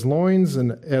hands on his loins,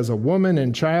 and as a woman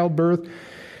in childbirth?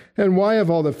 And why have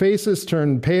all the faces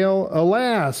turned pale?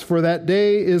 Alas, for that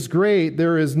day is great,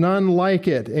 there is none like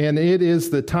it, and it is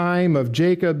the time of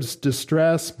Jacob's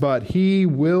distress, but he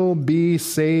will be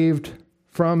saved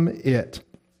from it.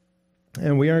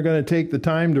 And we aren't going to take the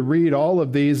time to read all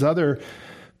of these other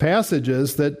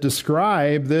passages that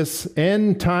describe this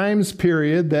end times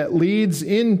period that leads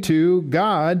into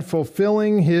God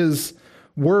fulfilling his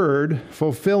word,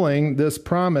 fulfilling this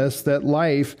promise that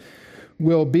life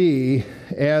will be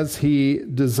as he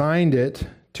designed it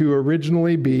to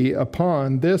originally be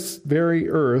upon this very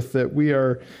earth that we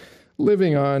are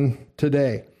living on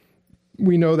today.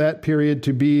 We know that period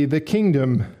to be the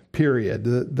kingdom period,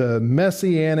 the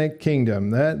messianic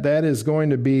kingdom. That is going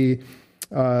to be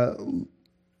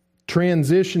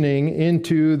transitioning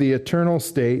into the eternal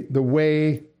state, the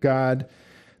way God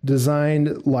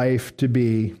designed life to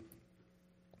be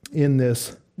in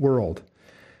this world.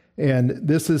 And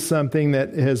this is something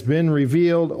that has been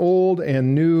revealed, Old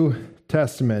and New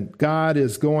Testament. God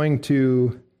is going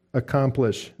to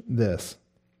accomplish this.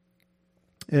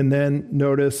 And then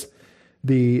notice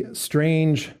the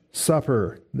strange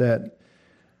supper that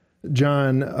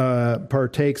John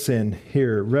partakes in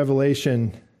here.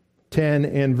 Revelation 10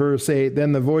 and verse 8,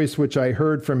 Then the voice which I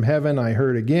heard from heaven, I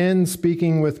heard again,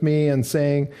 speaking with me and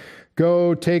saying,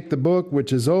 Go, take the book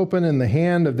which is open in the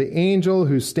hand of the angel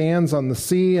who stands on the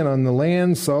sea and on the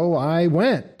land. So I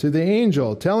went to the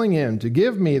angel, telling him to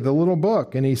give me the little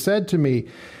book. And he said to me,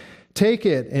 Take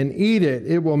it and eat it.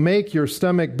 It will make your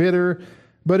stomach bitter,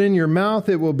 but in your mouth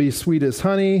it will be sweet as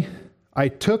honey. I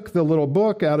took the little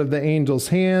book out of the angel's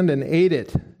hand and ate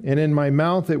it. And in my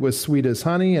mouth it was sweet as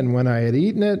honey. And when I had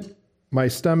eaten it, my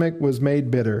stomach was made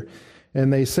bitter.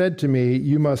 And they said to me,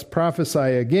 You must prophesy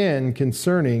again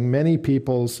concerning many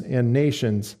peoples and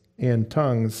nations and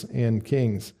tongues and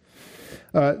kings.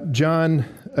 John,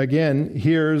 again,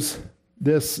 hears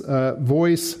this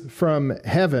voice from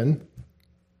heaven.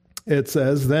 It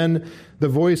says, Then the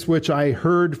voice which I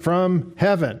heard from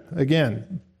heaven,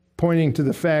 again, pointing to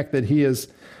the fact that he is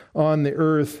on the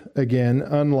earth again,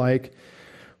 unlike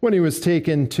when he was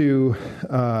taken to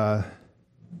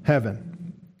heaven.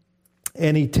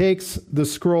 And he takes the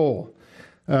scroll.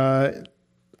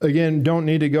 Again, don't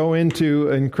need to go into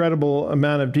an incredible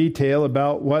amount of detail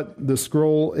about what the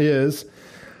scroll is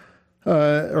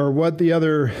or what the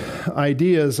other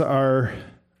ideas are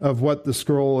of what the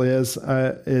scroll is.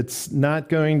 It's not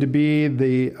going to be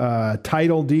the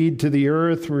title deed to the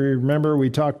earth. Remember, we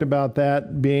talked about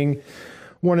that being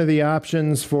one of the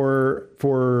options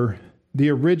for the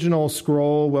original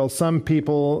scroll. Well, some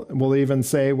people will even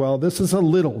say, well, this is a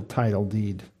little title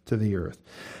deed to the earth.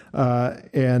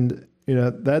 And,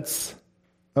 that's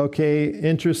okay,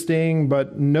 interesting,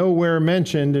 but nowhere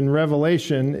mentioned in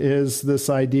Revelation is this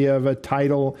idea of a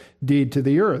title deed to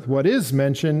the earth. What is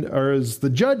mentioned is the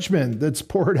judgment that's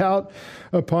poured out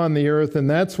upon the earth, and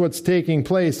that's what's taking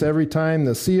place every time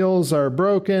the seals are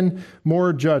broken,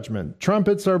 more judgment.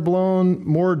 Trumpets are blown,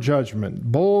 more judgment.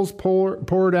 Bowls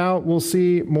poured out, we'll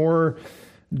see more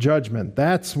judgment.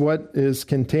 That's what is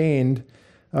contained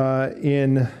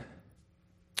in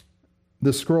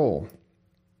the scroll.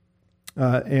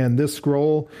 And this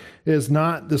scroll is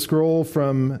not the scroll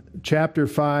from chapter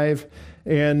 5.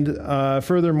 And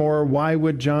furthermore, why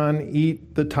would John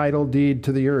eat the title deed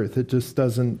to the earth? It just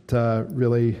doesn't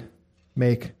really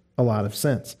make a lot of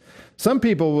sense. Some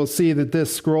people will see that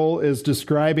this scroll is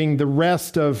describing the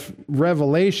rest of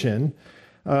Revelation,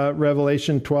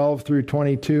 Revelation 12 through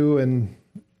 22. And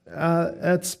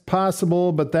that's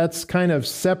possible, but that's kind of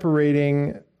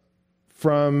separating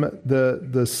from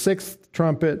the sixth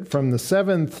trumpet from the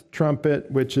seventh trumpet,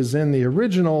 which is in the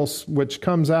original, which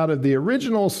comes out of the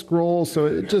original scroll. So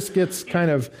it just gets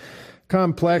kind of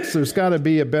complex. There's got to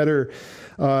be a better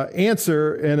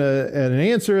answer, and an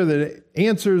answer that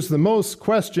answers the most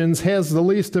questions, has the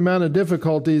least amount of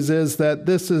difficulties, is that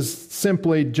this is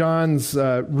simply John's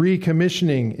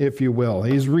recommissioning, if you will.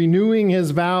 He's renewing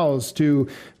his vows to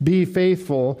be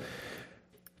faithful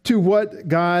to what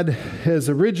God has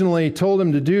originally told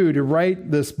him to do, to write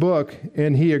this book,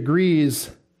 and he agrees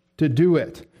to do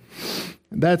it.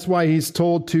 That's why he's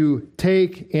told to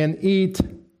take and eat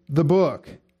the book.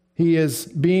 He is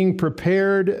being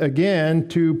prepared again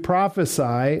to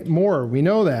prophesy more. We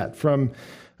know that from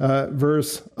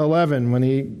verse 11, when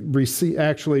he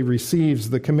actually receives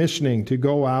the commissioning to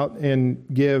go out and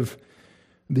give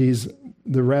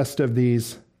the rest of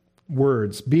these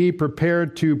words. Be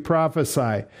prepared to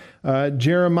prophesy.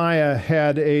 Jeremiah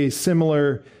had a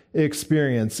similar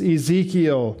experience.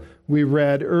 Ezekiel, we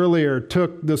read earlier,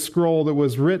 took the scroll that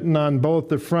was written on both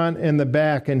the front and the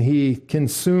back, and he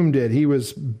consumed it. He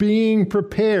was being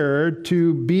prepared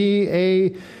to be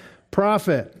a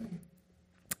prophet.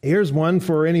 Here's one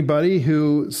for anybody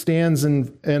who stands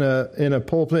in a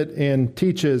pulpit and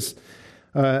teaches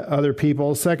other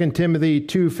people. 2 Timothy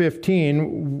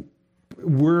 2:15,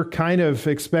 we're kind of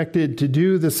expected to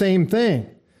do the same thing.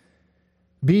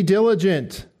 Be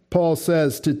diligent, Paul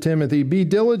says to Timothy, be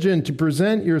diligent to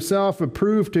present yourself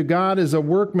approved to God as a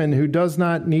workman who does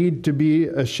not need to be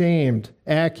ashamed,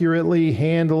 accurately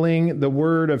handling the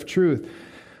word of truth.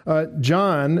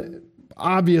 John,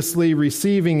 obviously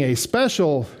receiving a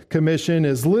special commission,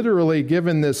 is literally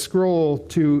given this scroll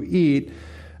to eat,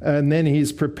 and then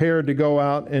he's prepared to go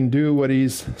out and do what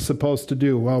he's supposed to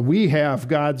do. Well, we have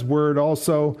God's word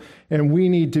also, and we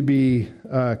need to be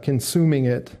consuming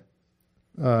it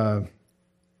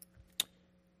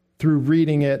through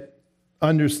reading it,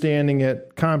 understanding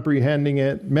it, comprehending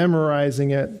it, memorizing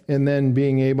it, and then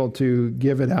being able to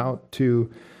give it out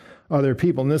to other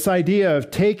people. And this idea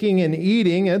of taking and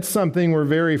eating, it's something we're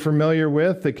very familiar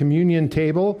with. The communion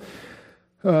table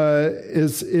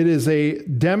is a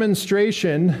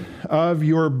demonstration of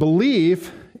your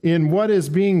belief in what is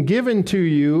being given to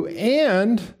you,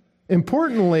 and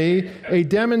importantly, a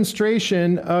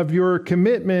demonstration of your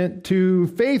commitment to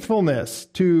faithfulness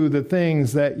to the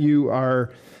things that you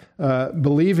are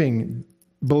believing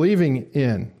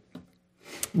in.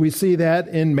 We see that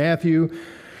in Matthew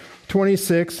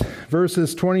 26,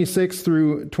 verses 26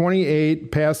 through 28,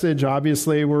 passage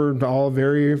obviously we're all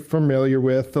very familiar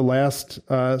with, the Last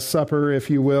Supper, if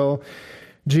you will.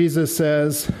 Jesus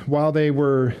says, while they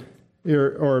were,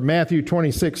 or Matthew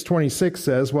 26:26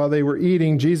 says, while they were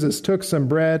eating, Jesus took some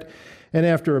bread, and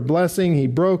after a blessing, he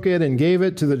broke it and gave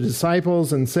it to the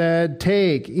disciples and said,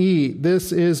 take, eat,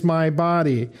 this is my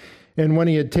body. And when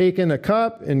he had taken a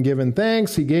cup and given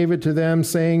thanks, he gave it to them,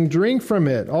 saying, drink from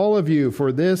it, all of you,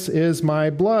 for this is my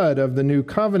blood of the new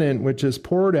covenant, which is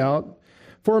poured out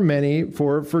for many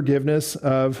for forgiveness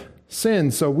of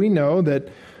sins. So we know that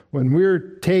when we're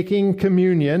taking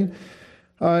communion,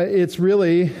 it's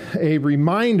really a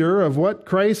reminder of what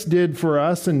Christ did for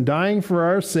us in dying for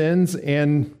our sins,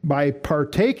 and by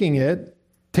partaking it,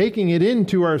 taking it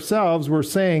into ourselves, we're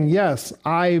saying, yes,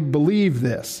 I believe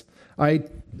this.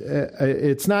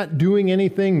 It's not doing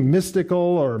anything mystical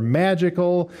or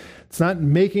magical. It's not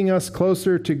making us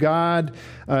closer to God.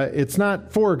 It's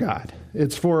not for God.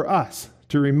 It's for us,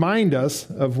 to remind us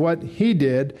of what he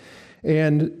did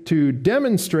and to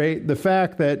demonstrate the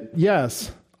fact that,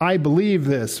 yes, I believe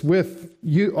this with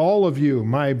you, all of you,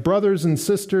 my brothers and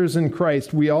sisters in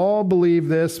Christ. We all believe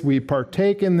this. We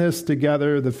partake in this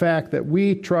together, the fact that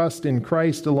we trust in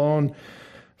Christ alone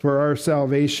for our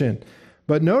salvation.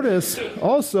 But notice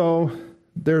also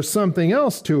there's something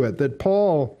else to it that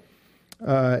Paul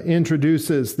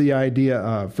introduces the idea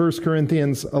of. 1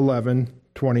 Corinthians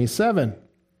 11:27.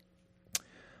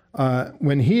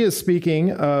 When he is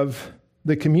speaking of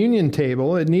the communion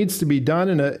table, it needs to be done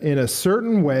in a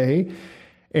certain way,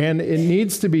 and it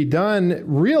needs to be done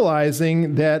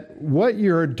realizing that what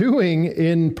you're doing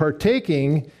in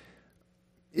partaking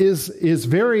is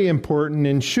very important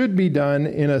and should be done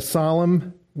in a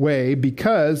solemn way,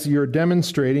 because you're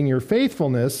demonstrating your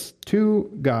faithfulness to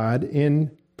God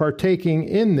in partaking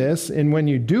in this. And when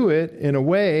you do it in a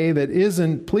way that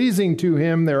isn't pleasing to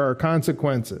him, there are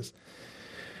consequences.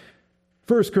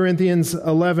 1 Corinthians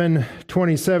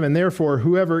 11:27, therefore,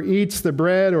 whoever eats the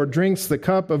bread or drinks the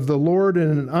cup of the Lord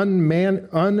in an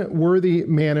unworthy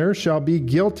manner shall be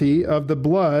guilty of the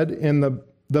blood and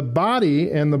the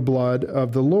body and the blood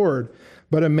of the Lord.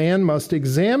 But a man must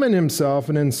examine himself,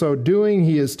 and in so doing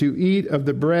he is to eat of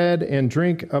the bread and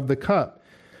drink of the cup.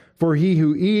 For he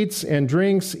who eats and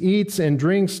drinks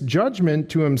judgment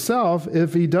to himself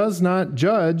if he does not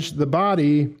judge the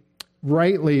body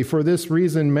rightly. For this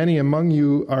reason, many among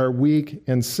you are weak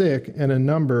and sick, and a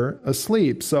number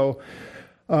asleep. So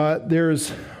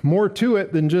there's more to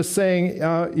it than just saying,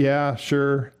 yeah,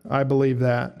 sure, I believe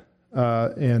that,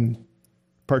 and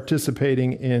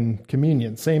participating in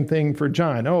communion. Same thing for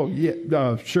John. Oh,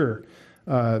 yeah, sure.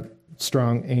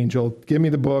 Strong angel, give me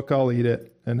the book, I'll eat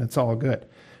it, and it's all good.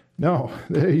 No,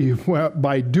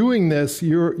 by doing this,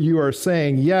 you are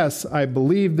saying, yes, I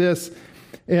believe this,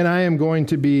 and I am going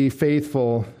to be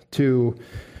faithful to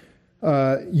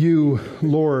you,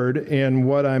 Lord, and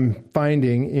what I'm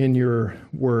finding in your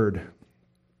word.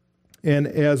 And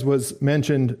as was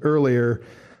mentioned earlier,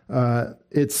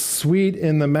 it's sweet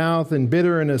in the mouth and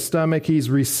bitter in his stomach. He's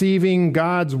receiving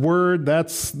God's word.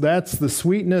 That's the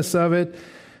sweetness of it.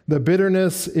 The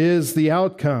bitterness is the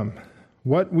outcome.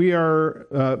 What we are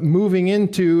moving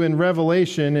into in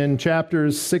Revelation in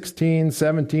chapters 16,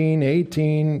 17,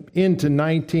 18, into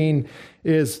 19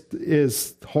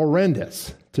 is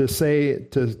horrendous,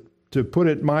 to put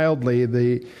it mildly.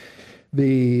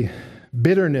 The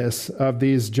bitterness of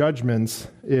these judgments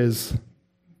is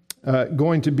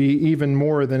going to be even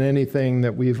more than anything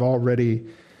that we've already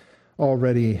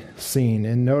seen.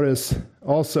 And notice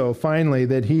also, finally,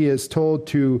 that he is told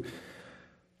to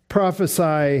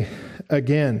prophesy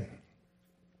again.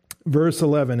 Verse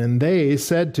 11, and they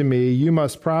said to me, you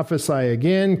must prophesy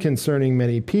again concerning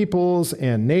many peoples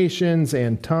and nations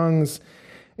and tongues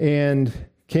and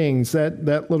kings.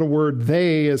 That little word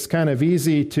they is kind of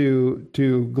easy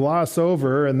to gloss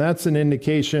over, and that's an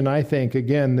indication, I think,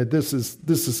 again, that this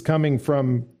is coming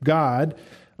from God,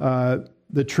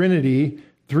 the Trinity,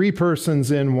 three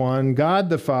persons in one, God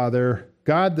the Father,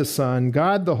 God the Son,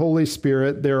 God the Holy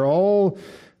Spirit. They're all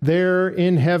there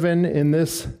in heaven in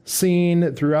this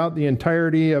scene throughout the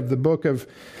entirety of the book of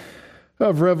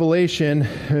Revelation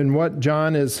and what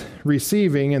John is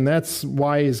receiving. And that's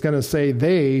why he's going to say,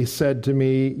 they said to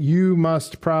me, you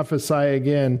must prophesy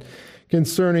again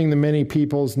concerning the many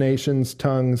peoples, nations,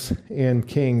 tongues, and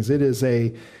kings. It is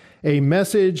a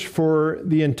message for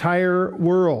the entire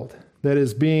world that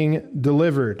is being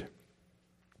delivered.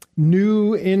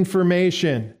 New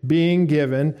information being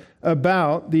given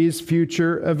about these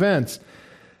future events.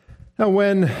 Now,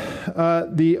 when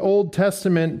the Old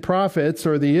Testament prophets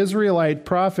or the Israelite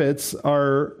prophets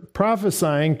are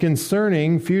prophesying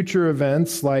concerning future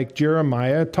events like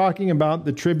Jeremiah, talking about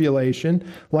the tribulation,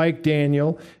 like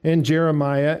Daniel and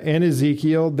Jeremiah and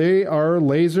Ezekiel, they are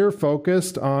laser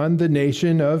focused on the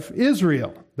nation of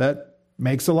Israel. That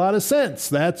makes a lot of sense.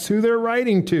 That's who they're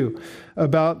writing to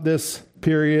about this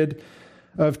period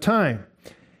of time.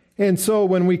 And so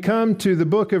when we come to the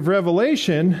book of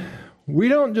Revelation, we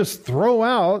don't just throw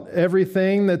out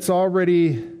everything that's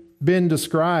already been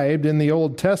described in the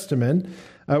Old Testament.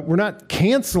 We're not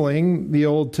canceling the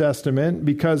Old Testament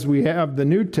because we have the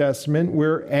New Testament.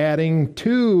 We're adding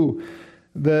to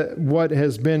what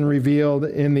has been revealed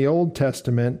in the Old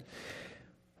Testament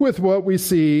with what we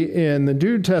see in the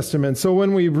New Testament. So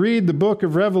when we read the book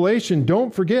of Revelation,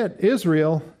 don't forget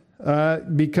Israel,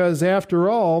 because after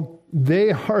all,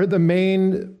 they are the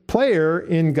main player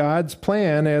in God's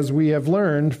plan, as we have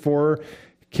learned, for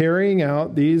carrying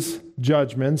out these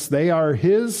judgments. They are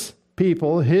his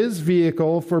people, his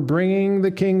vehicle for bringing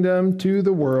the kingdom to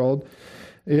the world.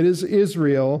 It is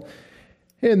Israel.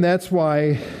 And that's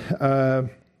why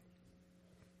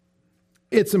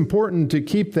it's important to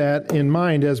keep that in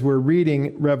mind as we're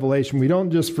reading Revelation. We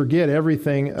don't just forget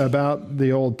everything about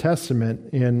the Old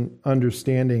Testament in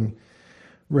understanding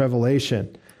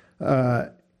Revelation.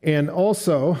 And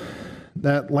also,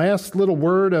 that last little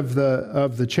word of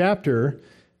the chapter,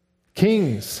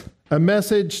 kings, a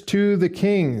message to the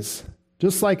kings.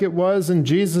 Just like it was in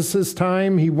Jesus'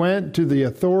 time, he went to the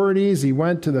authorities, he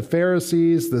went to the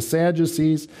Pharisees, the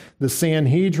Sadducees, the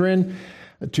Sanhedrin,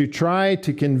 to try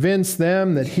to convince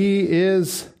them that he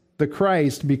is the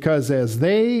Christ, because as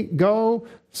they go,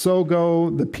 so go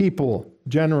the people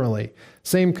generally.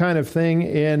 Same kind of thing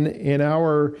in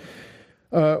our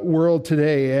world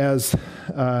today. As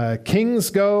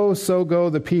kings go, so go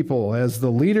the people. As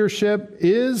the leadership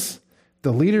is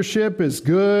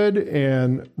good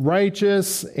and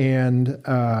righteous and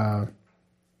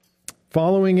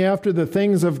following after the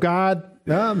things of God,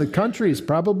 the country's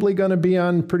probably going to be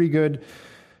on pretty good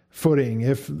footing.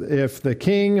 If the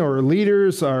king or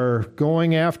leaders are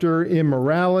going after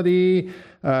immorality,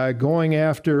 going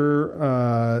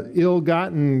after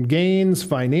ill-gotten gains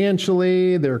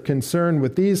financially, they're concerned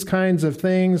with these kinds of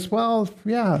things, well,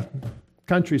 yeah,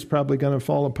 country's probably going to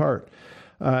fall apart.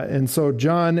 And so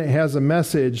John has a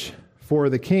message for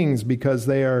the kings because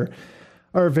they are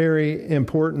very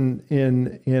important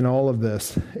in all of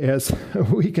this. As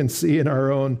we can see in our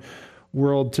own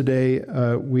world today,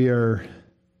 we are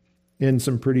in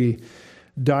some pretty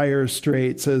dire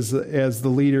straits as the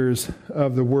leaders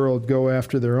of the world go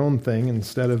after their own thing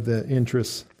instead of the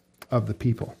interests of the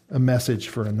people. A message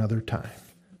for another time.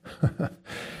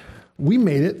 We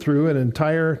made it through an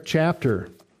entire chapter.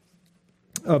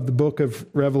 of the book of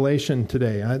Revelation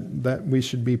today. That we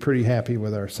should be pretty happy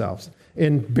with ourselves.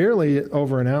 In barely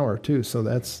over an hour, too, so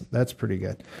that's pretty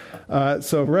good.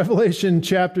 So Revelation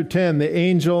chapter 10, the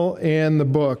angel and the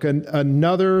book.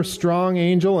 Another strong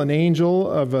angel, an angel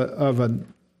of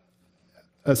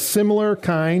a similar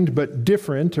kind but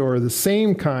different, or the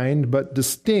same kind but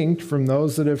distinct from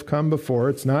those that have come before.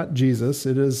 It's not Jesus,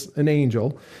 it is an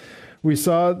angel. We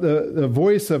saw the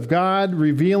voice of God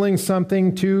revealing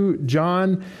something to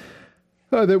John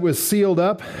that was sealed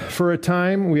up for a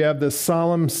time. We have this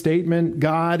solemn statement,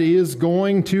 God is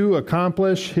going to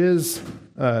accomplish his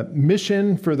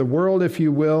mission for the world, if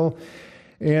you will,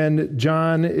 and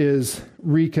John is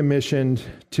recommissioned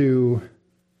to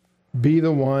be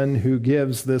the one who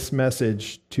gives this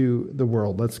message to the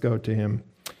world. Let's go to him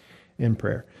in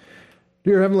prayer.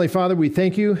 Dear Heavenly Father, we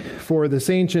thank you for this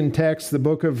ancient text, the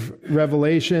book of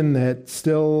Revelation, that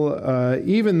still,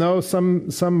 even though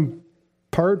some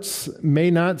parts may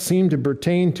not seem to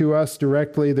pertain to us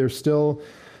directly, they're still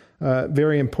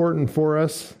very important for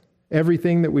us.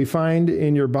 Everything that we find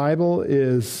in your Bible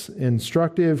is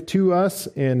instructive to us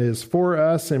and is for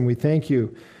us, and we thank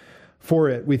you for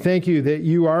it. We thank you that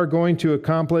you are going to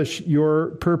accomplish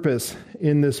your purpose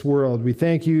in this world. We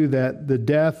thank you that the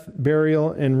death,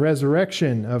 burial, and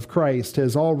resurrection of Christ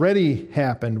has already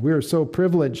happened. We are so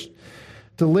privileged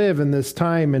to live in this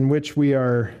time in which we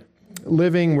are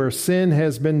living, where sin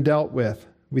has been dealt with.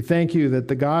 We thank you that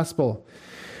the gospel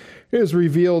is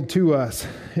revealed to us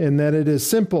and that it is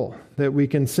simple, that we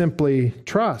can simply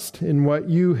trust in what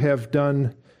you have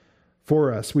done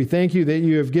for us. We thank you that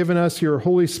you have given us your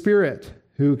Holy Spirit,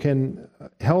 who can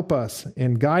help us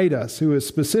and guide us, who is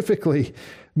specifically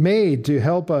made to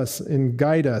help us and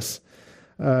guide us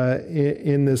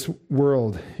in this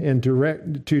world and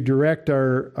to direct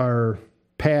our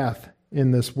path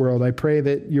in this world. I pray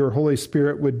that your Holy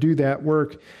Spirit would do that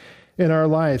work in our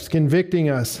lives, convicting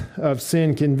us of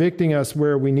sin, convicting us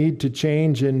where we need to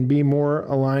change and be more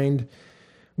aligned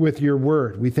with your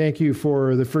word. We thank you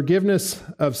for the forgiveness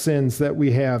of sins that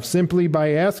we have simply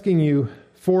by asking you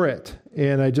for it.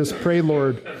 And I just pray,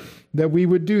 Lord, that we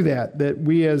would do that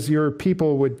we as your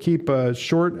people would keep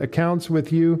short accounts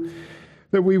with you,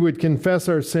 that we would confess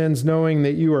our sins knowing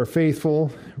that you are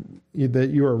faithful, that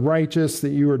you are righteous,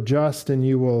 that you are just, and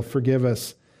you will forgive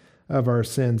us of our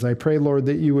sins. I pray, Lord,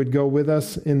 that you would go with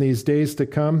us in these days to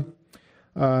come,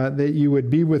 that you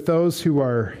would be with those who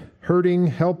are hurting,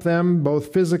 help them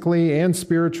both physically and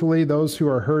spiritually. Those who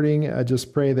are hurting, I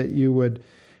just pray that you would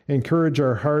encourage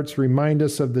our hearts, remind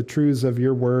us of the truths of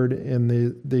your word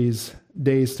in these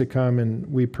days to come, and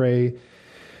we pray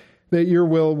that your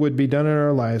will would be done in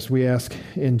our lives. We ask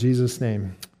in Jesus'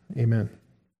 name, amen.